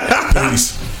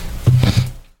 Peace.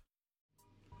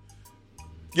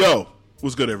 Yo,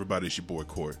 what's good, everybody? It's your boy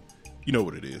Court. You know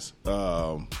what it is.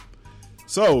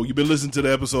 So you've been listening to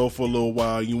the episode for a little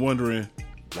while. You're wondering,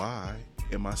 why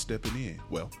am I stepping in?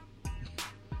 Well,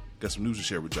 got some news to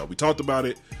share with y'all. We talked about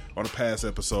it on a past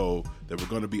episode that we're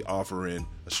going to be offering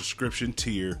a subscription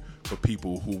tier for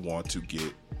people who want to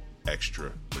get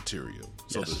extra material.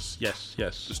 So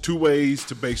there's two ways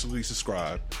to basically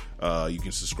subscribe. You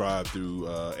can subscribe through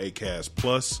Acast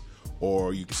Plus,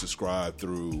 or you can subscribe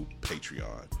through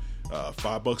Patreon.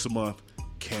 $5 a month,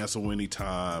 cancel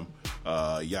anytime,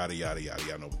 yada yada yada.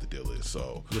 Y'all know what the deal is.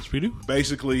 So yes, we do.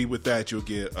 Basically, with that, you'll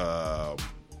get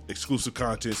exclusive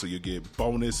content. So you'll get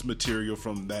bonus material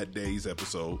from that day's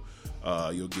episode.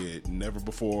 You'll get never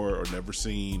before or never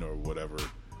seen or whatever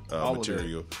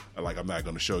material. Like, I'm not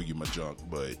going to show you my junk,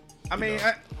 but I mean,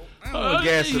 know. I don't wanna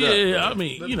gas it up. Yeah, I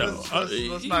mean, you know,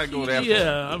 let's not go that far.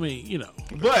 Yeah, I mean, you know.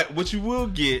 But what you will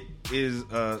get is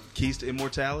keys to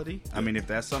immortality. I mean, if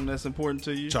that's something that's important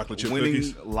to you, Chocolate chip winning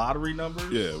cookies. lottery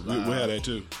numbers. Yeah, we had that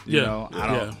too. You know,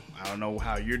 I don't know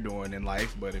how you're doing in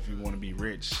life, but if you want to be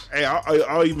rich, hey,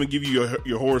 I'll even give you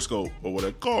your horoscope or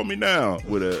whatever. Call me now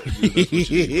with a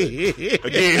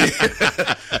again.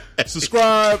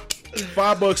 Subscribe,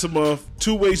 $5 a month.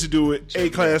 Two ways to do it: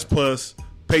 A-Class Plus,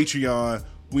 Patreon.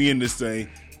 We in this thing.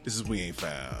 This is We Ain't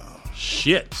Found.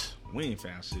 Shit. we ain't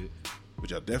found shit. But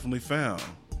y'all definitely found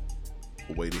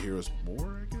a way to hear us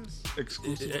more, I guess.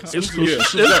 Exclusive. Exclusive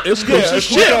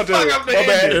shit. My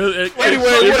bad. Anyway,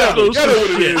 what up? Y'all know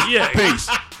what it is. Yeah. Peace.